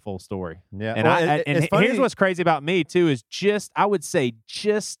know the full story. Yeah. And here's what's crazy about me too is I would say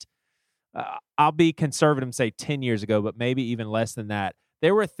I'll be conservative and say 10 years ago, but maybe even less than that.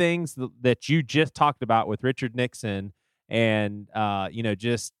 There were things that you just talked about with Richard Nixon and,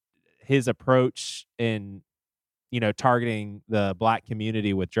 just his approach in, targeting the black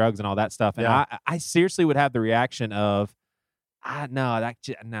community with drugs and all that stuff. And I seriously would have the reaction of,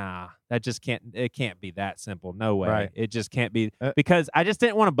 that just can't be that simple. No way. Right. It just can't be, because I just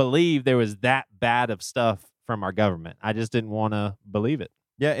didn't want to believe there was that bad of stuff from our government. I just didn't want to believe it.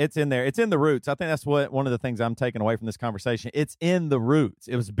 Yeah, it's in there. It's in the roots. I think that's one of the things I'm taking away from this conversation. It's in the roots.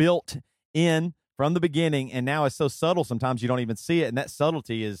 It was built in from the beginning, and now it's so subtle sometimes you don't even see it. And that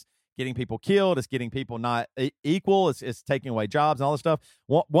subtlety is getting people killed. It's getting people not equal. It's taking away jobs and all this stuff.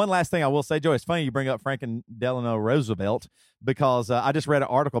 One last thing I will say, Joe, it's funny you bring up Franklin Delano Roosevelt because I just read an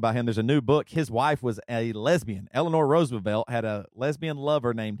article about him. There's a new book. His wife was a lesbian. Eleanor Roosevelt had a lesbian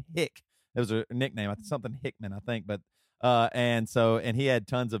lover named Hick. It was a nickname, something Hickman, I think, but and he had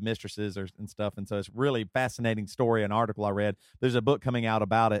tons of mistresses and stuff. And so it's really fascinating story, an article I read. There's a book coming out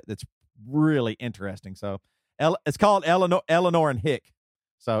about it that's really interesting. So it's called Eleanor and Hick.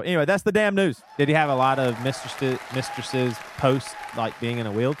 So anyway, that's the damn news. Did he have a lot of mistresses post like being in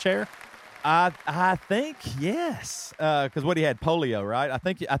a wheelchair? I think yes, because he had polio, right? I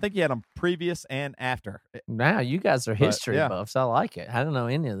think he had them previous and after. Now you guys are history buffs. I like it. I don't know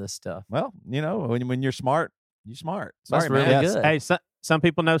any of this stuff. Well, when you're smart, you're smart. Sorry, that's really good. Hey, some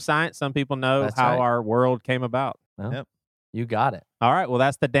people know science. Some people know how our world came about. Well, yep. You got it. All right. Well,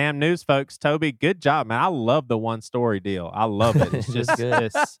 that's the damn news, folks. Toby, good job, man. I love the one story deal. I love it. It's just good.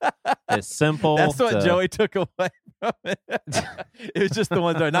 It's simple. That's what Joey took away from it. It was just the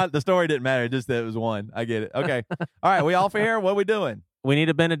one story. Not the story didn't matter. Just that it was one. I get it. Okay. All right. We off here? What are we doing? We need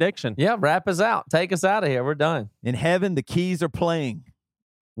a benediction. Yeah. Wrap us out. Take us out of here. We're done. In heaven, the keys are playing,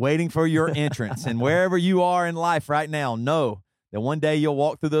 waiting for your entrance. And wherever you are in life right now, know that one day you'll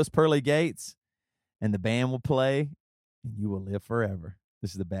walk through those pearly gates and the band will play and you will live forever.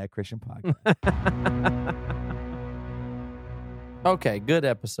 This is the Bad Christian Podcast. Okay, good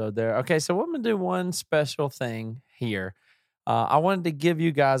episode there. Okay, so we're going to do one special thing here. I wanted to give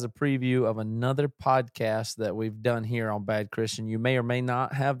you guys a preview of another podcast that we've done here on Bad Christian. You may or may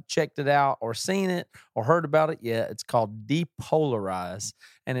not have checked it out or seen it or heard about it yet. It's called Depolarize,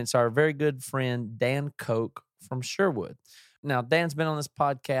 and it's our very good friend Dan Koch from Sherwood. Now, Dan's been on this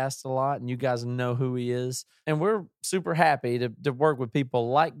podcast a lot, and you guys know who he is. And we're super happy to work with people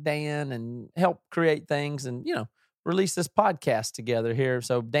like Dan and help create things and, release this podcast together here.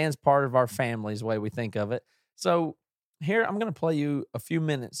 So Dan's part of our family is the way we think of it. So here, I'm going to play you a few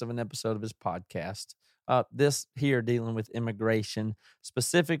minutes of an episode of his podcast. This here dealing with immigration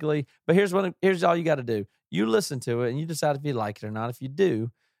specifically. But here's all you got to do. You listen to it, and you decide if you like it or not. If you do,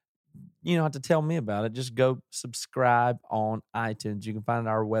 you don't have to tell me about it. Just go subscribe on iTunes. You can find it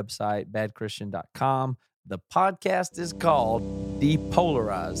on our website, badchristian.com. The podcast is called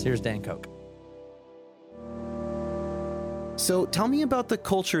Depolarize. Here's Dan Koch. So tell me about the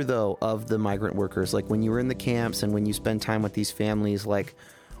culture, though, of the migrant workers. Like when you were in the camps and when you spend time with these families, like,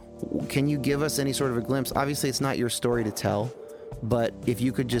 can you give us any sort of a glimpse? Obviously, it's not your story to tell, but if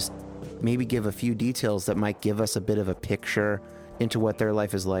you could just maybe give a few details that might give us a bit of a picture into what their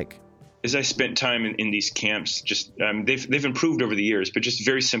life is like. As I spent time in these camps, just they've improved over the years, but just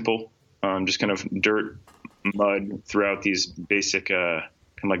very simple, just kind of dirt, mud throughout these basic kind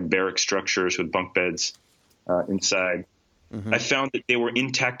of like barrack structures with bunk beds inside. Mm-hmm. I found that they were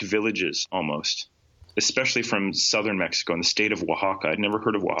intact villages almost, especially from southern Mexico in the state of Oaxaca. I'd never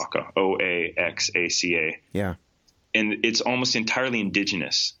heard of Oaxaca, Oaxaca. Yeah. And it's almost entirely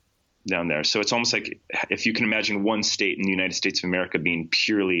indigenous down there. So it's almost like if you can imagine one state in the United States of America being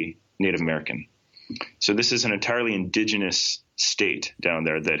purely Native American. So this is an entirely indigenous state down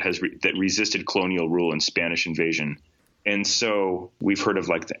there that resisted colonial rule and Spanish invasion. And so we've heard of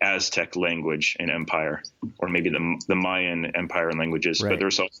like the Aztec language and empire, or maybe the Mayan empire and languages, right. But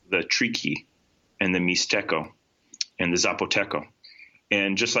there's also the Triqui and the Mixteco and the Zapoteco.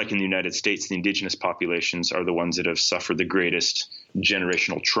 And just like in the United States, the indigenous populations are the ones that have suffered the greatest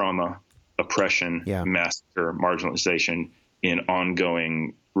generational trauma, oppression, massacre, marginalization, and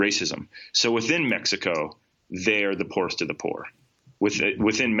ongoing racism. So within Mexico, they are the poorest of the poor.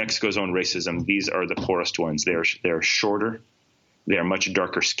 Within Mexico's own racism, these are the poorest ones. They're shorter, they are much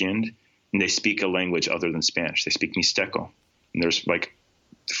darker skinned, and they speak a language other than Spanish. They speak Mixteco, and there's like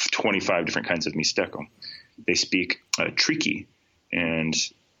 25 different kinds of Mixteco. They speak Triqui, and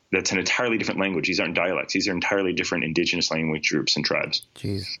that's an entirely different language. These aren't dialects. These are entirely different indigenous language groups and tribes.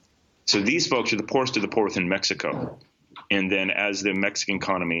 Jeez. So these folks are the poorest of the poor within Mexico. And then as the Mexican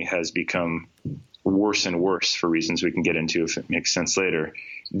economy has become worse and worse for reasons we can get into if it makes sense later,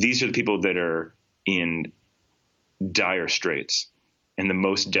 these are the people that are in dire straits and the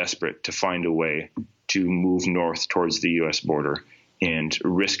most desperate to find a way to move north towards the U.S. border and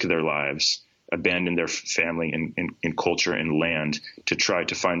risk their lives, abandon their family and culture and land to try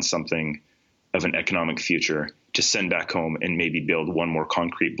to find something of an economic future to send back home and maybe build one more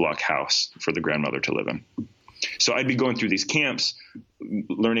concrete block house for the grandmother to live in. So I'd be going through these camps,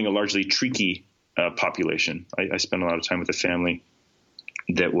 learning a largely Triqui population. I spent a lot of time with a family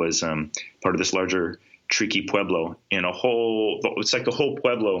that was part of this larger Triqui Pueblo, and it's like the whole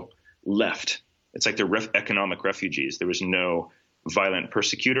Pueblo left. It's like they're economic refugees. There was no violent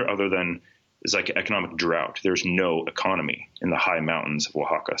persecutor other than it's like economic drought. There's no economy in the high mountains of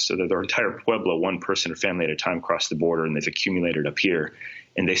Oaxaca. So their entire Pueblo, one person or family at a time, crossed the border, and they've accumulated up here,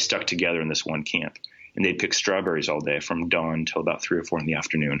 and they stuck together in this one camp. And they'd pick strawberries all day from dawn till about 3 or 4 in the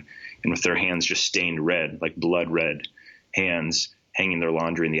afternoon. And with their hands just stained red, like blood red hands, hanging their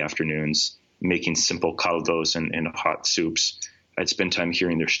laundry in the afternoons, making simple caldos and hot soups, I'd spend time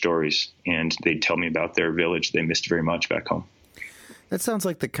hearing their stories, and they'd tell me about their village they missed very much back home. That sounds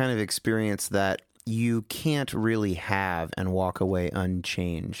like the kind of experience that you can't really have and walk away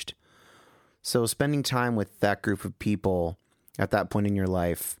unchanged. So spending time with that group of people at that point in your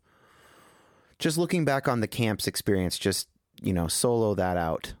life, just looking back on the camp's experience, just, solo that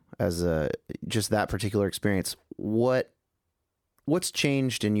out as just that particular experience. What's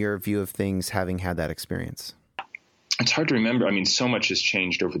changed in your view of things having had that experience? It's hard to remember. I mean, so much has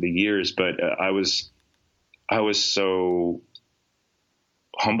changed over the years, but I was so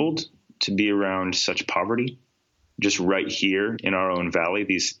humbled to be around such poverty, just right here in our own valley.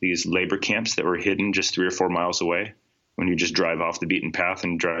 These labor camps that were hidden just 3 or 4 miles away. When you just drive off the beaten path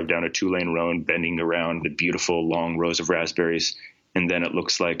and drive down a 2-lane road, bending around the beautiful long rows of raspberries, and then it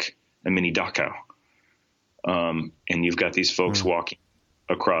looks like a mini Dachau. And you've got these folks walking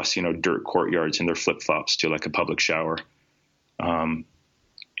across, dirt courtyards in their flip-flops to like a public shower.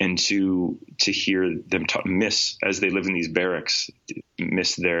 And to hear them miss, as they live in these barracks,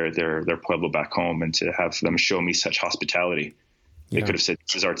 miss their Pueblo back home, and to have them show me such hospitality. Yeah. They could have said,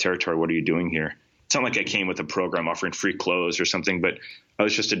 "This is our territory. What are you doing here?" It's not like I came with a program offering free clothes or something, but I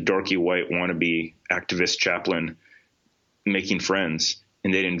was just a dorky white wannabe activist chaplain making friends,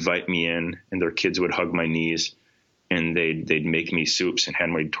 and they'd invite me in, and their kids would hug my knees, and they'd make me soups and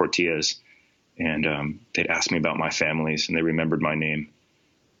hand-made tortillas, and they'd ask me about my families, and they remembered my name.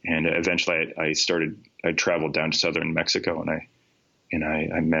 And eventually I traveled down to southern Mexico, and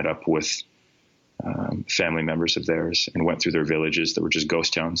I met up with family members of theirs and went through their villages that were just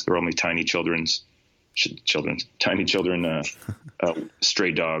ghost towns. There were only tiny children,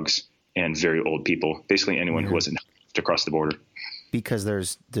 stray dogs, and very old people. Basically anyone who wasn't across the border. Because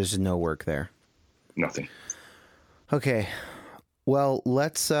there's no work there. Nothing. Okay. Well,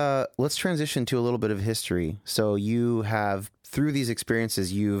 let's transition to a little bit of history. So you have, through these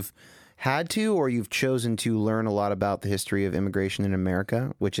experiences, you've had to, or you've chosen to learn a lot about the history of immigration in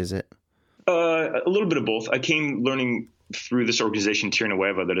America. Which is it? A little bit of both. I came learning through this organization, Tierra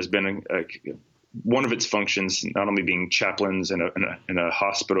Nueva, that has been one of its functions, not only being chaplains and a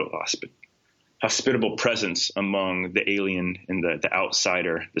hospitable presence among the alien and the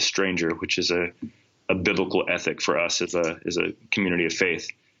outsider, the stranger, which is a biblical ethic for us as a community of faith,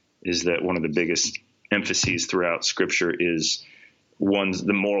 is that one of the biggest emphases throughout Scripture is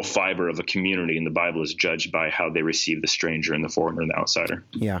the moral fiber of a community in the Bible is judged by how they receive the stranger and the foreigner and the outsider.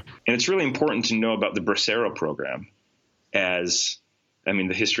 Yeah. And it's really important to know about the Bracero program,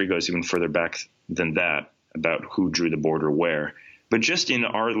 the history goes even further back than that, about who drew the border where. But just in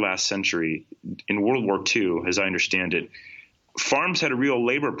our last century, in World War II, as I understand it, farms had a real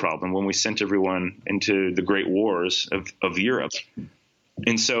labor problem when we sent everyone into the great wars of Europe.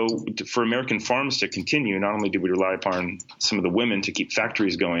 And so for American farms to continue, not only did we rely upon some of the women to keep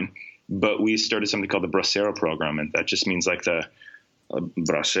factories going, but we started something called the Bracero program. And that just means like the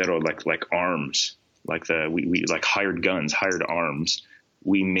bracero, like arms, like we like hired guns, hired arms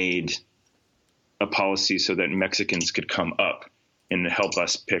we made a policy so that Mexicans could come up and help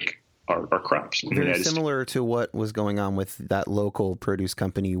us pick our crops. Very similar to what was going on with that local produce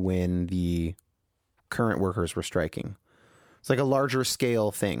company when the current workers were striking. It's like a larger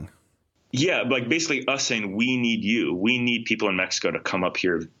scale thing. Yeah, like basically us saying, we need you. We need people in Mexico to come up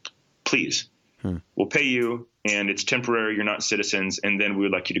here, please. We'll pay you, and it's temporary. You're not citizens, and then we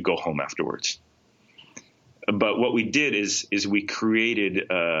would like you to go home afterwards. But what we did is we created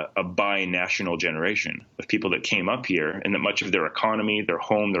a bi-national generation of people that came up here, and that much of their economy, their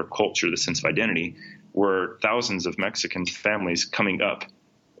home, their culture, the sense of identity, were thousands of Mexican families coming up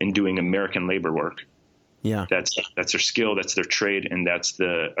and doing American labor work. Yeah, that's their skill, that's their trade, and that's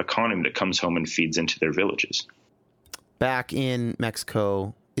the economy that comes home and feeds into their villages. Back in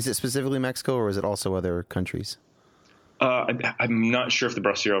Mexico, is it specifically Mexico, or is it also other countries? I'm not sure if the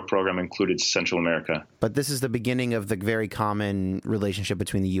Bracero program included Central America. But this is the beginning of the very common relationship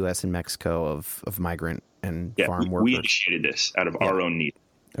between the U.S. and Mexico of migrant and farm workers. We initiated this out of our own need.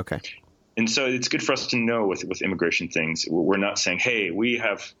 Okay. And so it's good for us to know with immigration things, we're not saying, hey,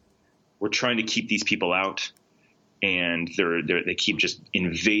 we're trying to keep these people out, and they keep just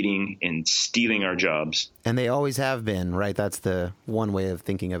invading and stealing our jobs. And they always have been, right? That's the one way of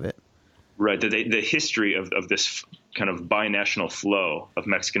thinking of it. Right. The history of this kind of binational flow of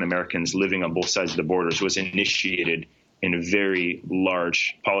Mexican Americans living on both sides of the borders was initiated in a very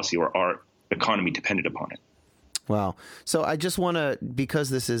large policy where our economy depended upon it. Wow. So I just want to, because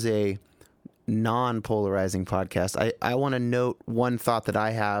this is a non-polarizing podcast, I want to note one thought that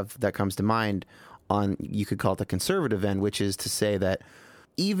I have that comes to mind on, you could call it the conservative end, which is to say that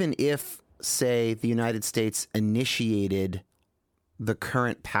even if, say, the United States initiated the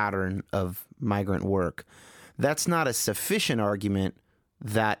current pattern of migrant work, that's not a sufficient argument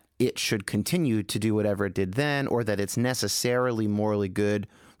that it should continue to do whatever it did then, or that it's necessarily morally good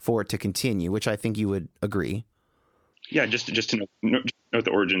for it to continue, which I think you would agree. Yeah, just to know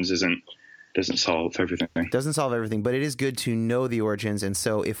the origins doesn't solve everything. Doesn't solve everything, but it is good to know the origins. And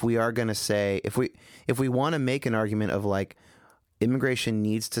so if we are going to say, if we want to make an argument of like immigration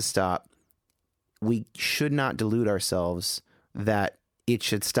needs to stop, we should not delude ourselves that it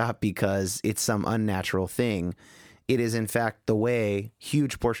should stop because it's some unnatural thing. It is, in fact, the way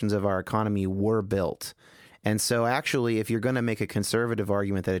huge portions of our economy were built. And so actually, if you're going to make a conservative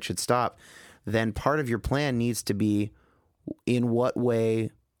argument that it should stop, then part of your plan needs to be, in what way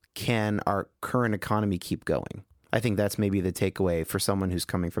can our current economy keep going? I think that's maybe the takeaway for someone who's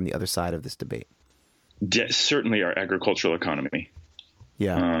coming from the other side of this debate. Certainly our agricultural economy.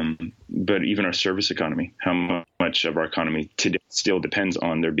 Yeah. But even our service economy, how much of our economy today still depends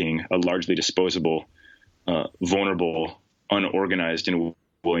on there being a largely disposable, vulnerable, unorganized, and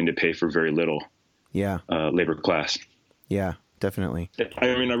willing to pay for very little labor class. Yeah, definitely.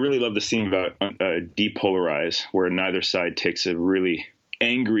 I mean, I really love the scene about Depolarize, where neither side takes a really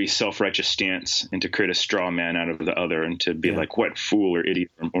angry, self-righteous stance and to create a straw man out of the other, and to be like, what fool or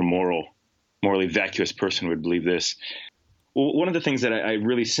idiot or morally vacuous person would believe this? Well, one of the things that I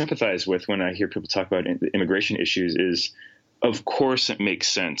really sympathize with when I hear people talk about immigration issues is, of course, it makes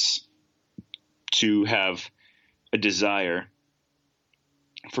sense to have a desire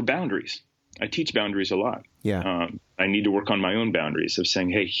for boundaries. I teach boundaries a lot. Yeah. I need to work on my own boundaries of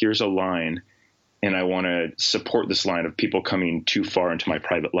saying, hey, here's a line, and I want to support this line of people coming too far into my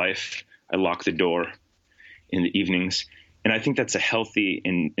private life. I lock the door in the evenings. And I think that's a healthy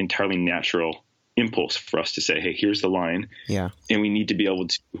and entirely natural impulse for us to say, hey, here's the line. Yeah. And we need to be able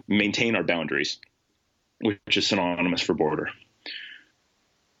to maintain our boundaries, which is synonymous for border.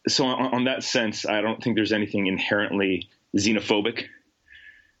 So on that sense, I don't think there's anything inherently xenophobic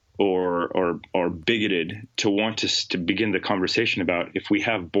or bigoted to want us to begin the conversation about, if we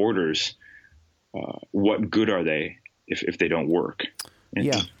have borders, what good are they if they don't work?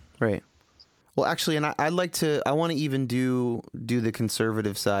 Yeah, right. Well, actually, and I want to even do the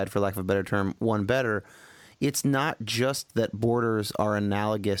conservative side, for lack of a better term, one better. It's not just that borders are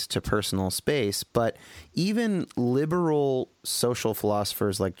analogous to personal space, but even liberal social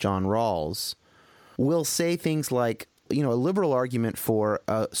philosophers like John Rawls will say things like, a liberal argument for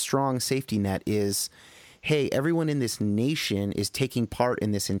a strong safety net is, hey, everyone in this nation is taking part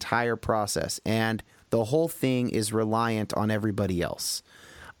in this entire process, and the whole thing is reliant on everybody else.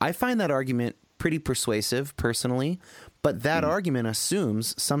 I find that argument pretty persuasive personally, but that argument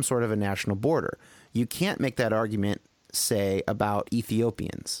assumes some sort of a national border. You can't make that argument, say, about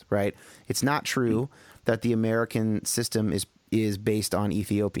Ethiopians, right? It's not true that the American system is based on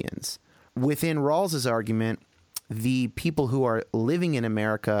Ethiopians. Within Rawls's argument, the people who are living in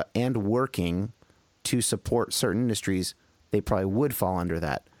America and working to support certain industries they probably would fall under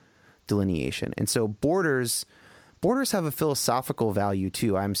that delineation. And so borders have a philosophical value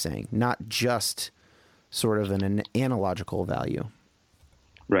too, I'm saying, not just sort of an analogical value.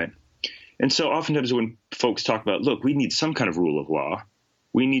 Right. And so oftentimes when folks talk about, look, we need some kind of rule of law,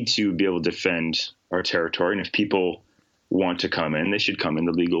 we need to be able to defend our territory. And if people want to come in, they should come in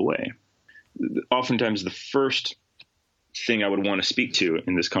the legal way. Oftentimes the first thing I would want to speak to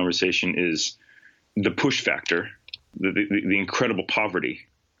in this conversation is the push factor, the incredible poverty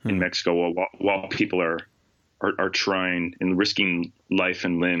in Mexico while people are trying and risking life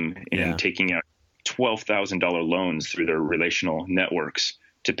and limb and taking out $12,000 loans through their relational networks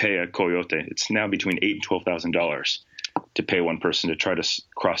to pay a coyote. It's now between $8,000 and $12,000 to pay one person to try to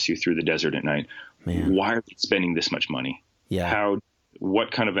cross you through the desert at night. Man. Why are they spending this much money? Yeah.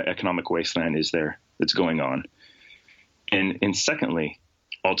 What kind of an economic wasteland is there that's going on? And secondly,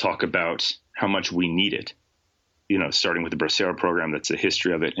 I'll talk about how much we need it. You know, starting with the Bracero program, that's the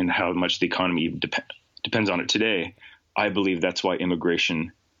history of it, and how much the economy depends on it today. I believe that's why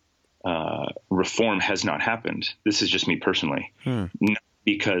immigration reform has not happened. This is just me personally, not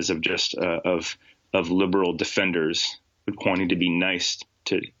because of just of liberal defenders wanting to be nice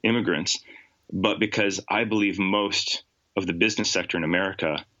to immigrants, but because I believe most of the business sector in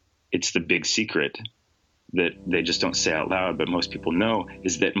America, it's the big secret that they just don't say out loud, but most people know,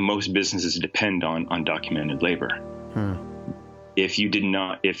 is that most businesses depend on undocumented labor. If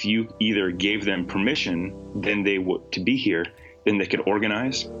you either gave them permission, then to be here, then they could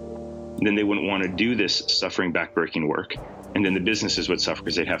organize, then they wouldn't want to do this suffering backbreaking work, and then the businesses would suffer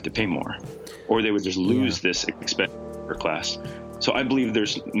because they'd have to pay more, or they would just lose this expensive worker class. So I believe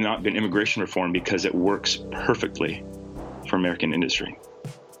there's not been immigration reform because it works perfectly for American industry.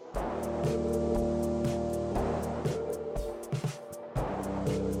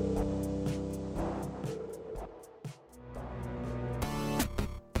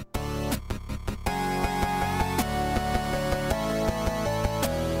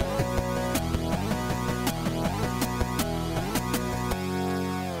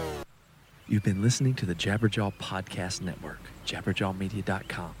 You've been listening to the Jabberjaw Podcast Network,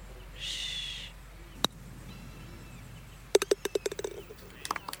 jabberjawmedia.com. Shh.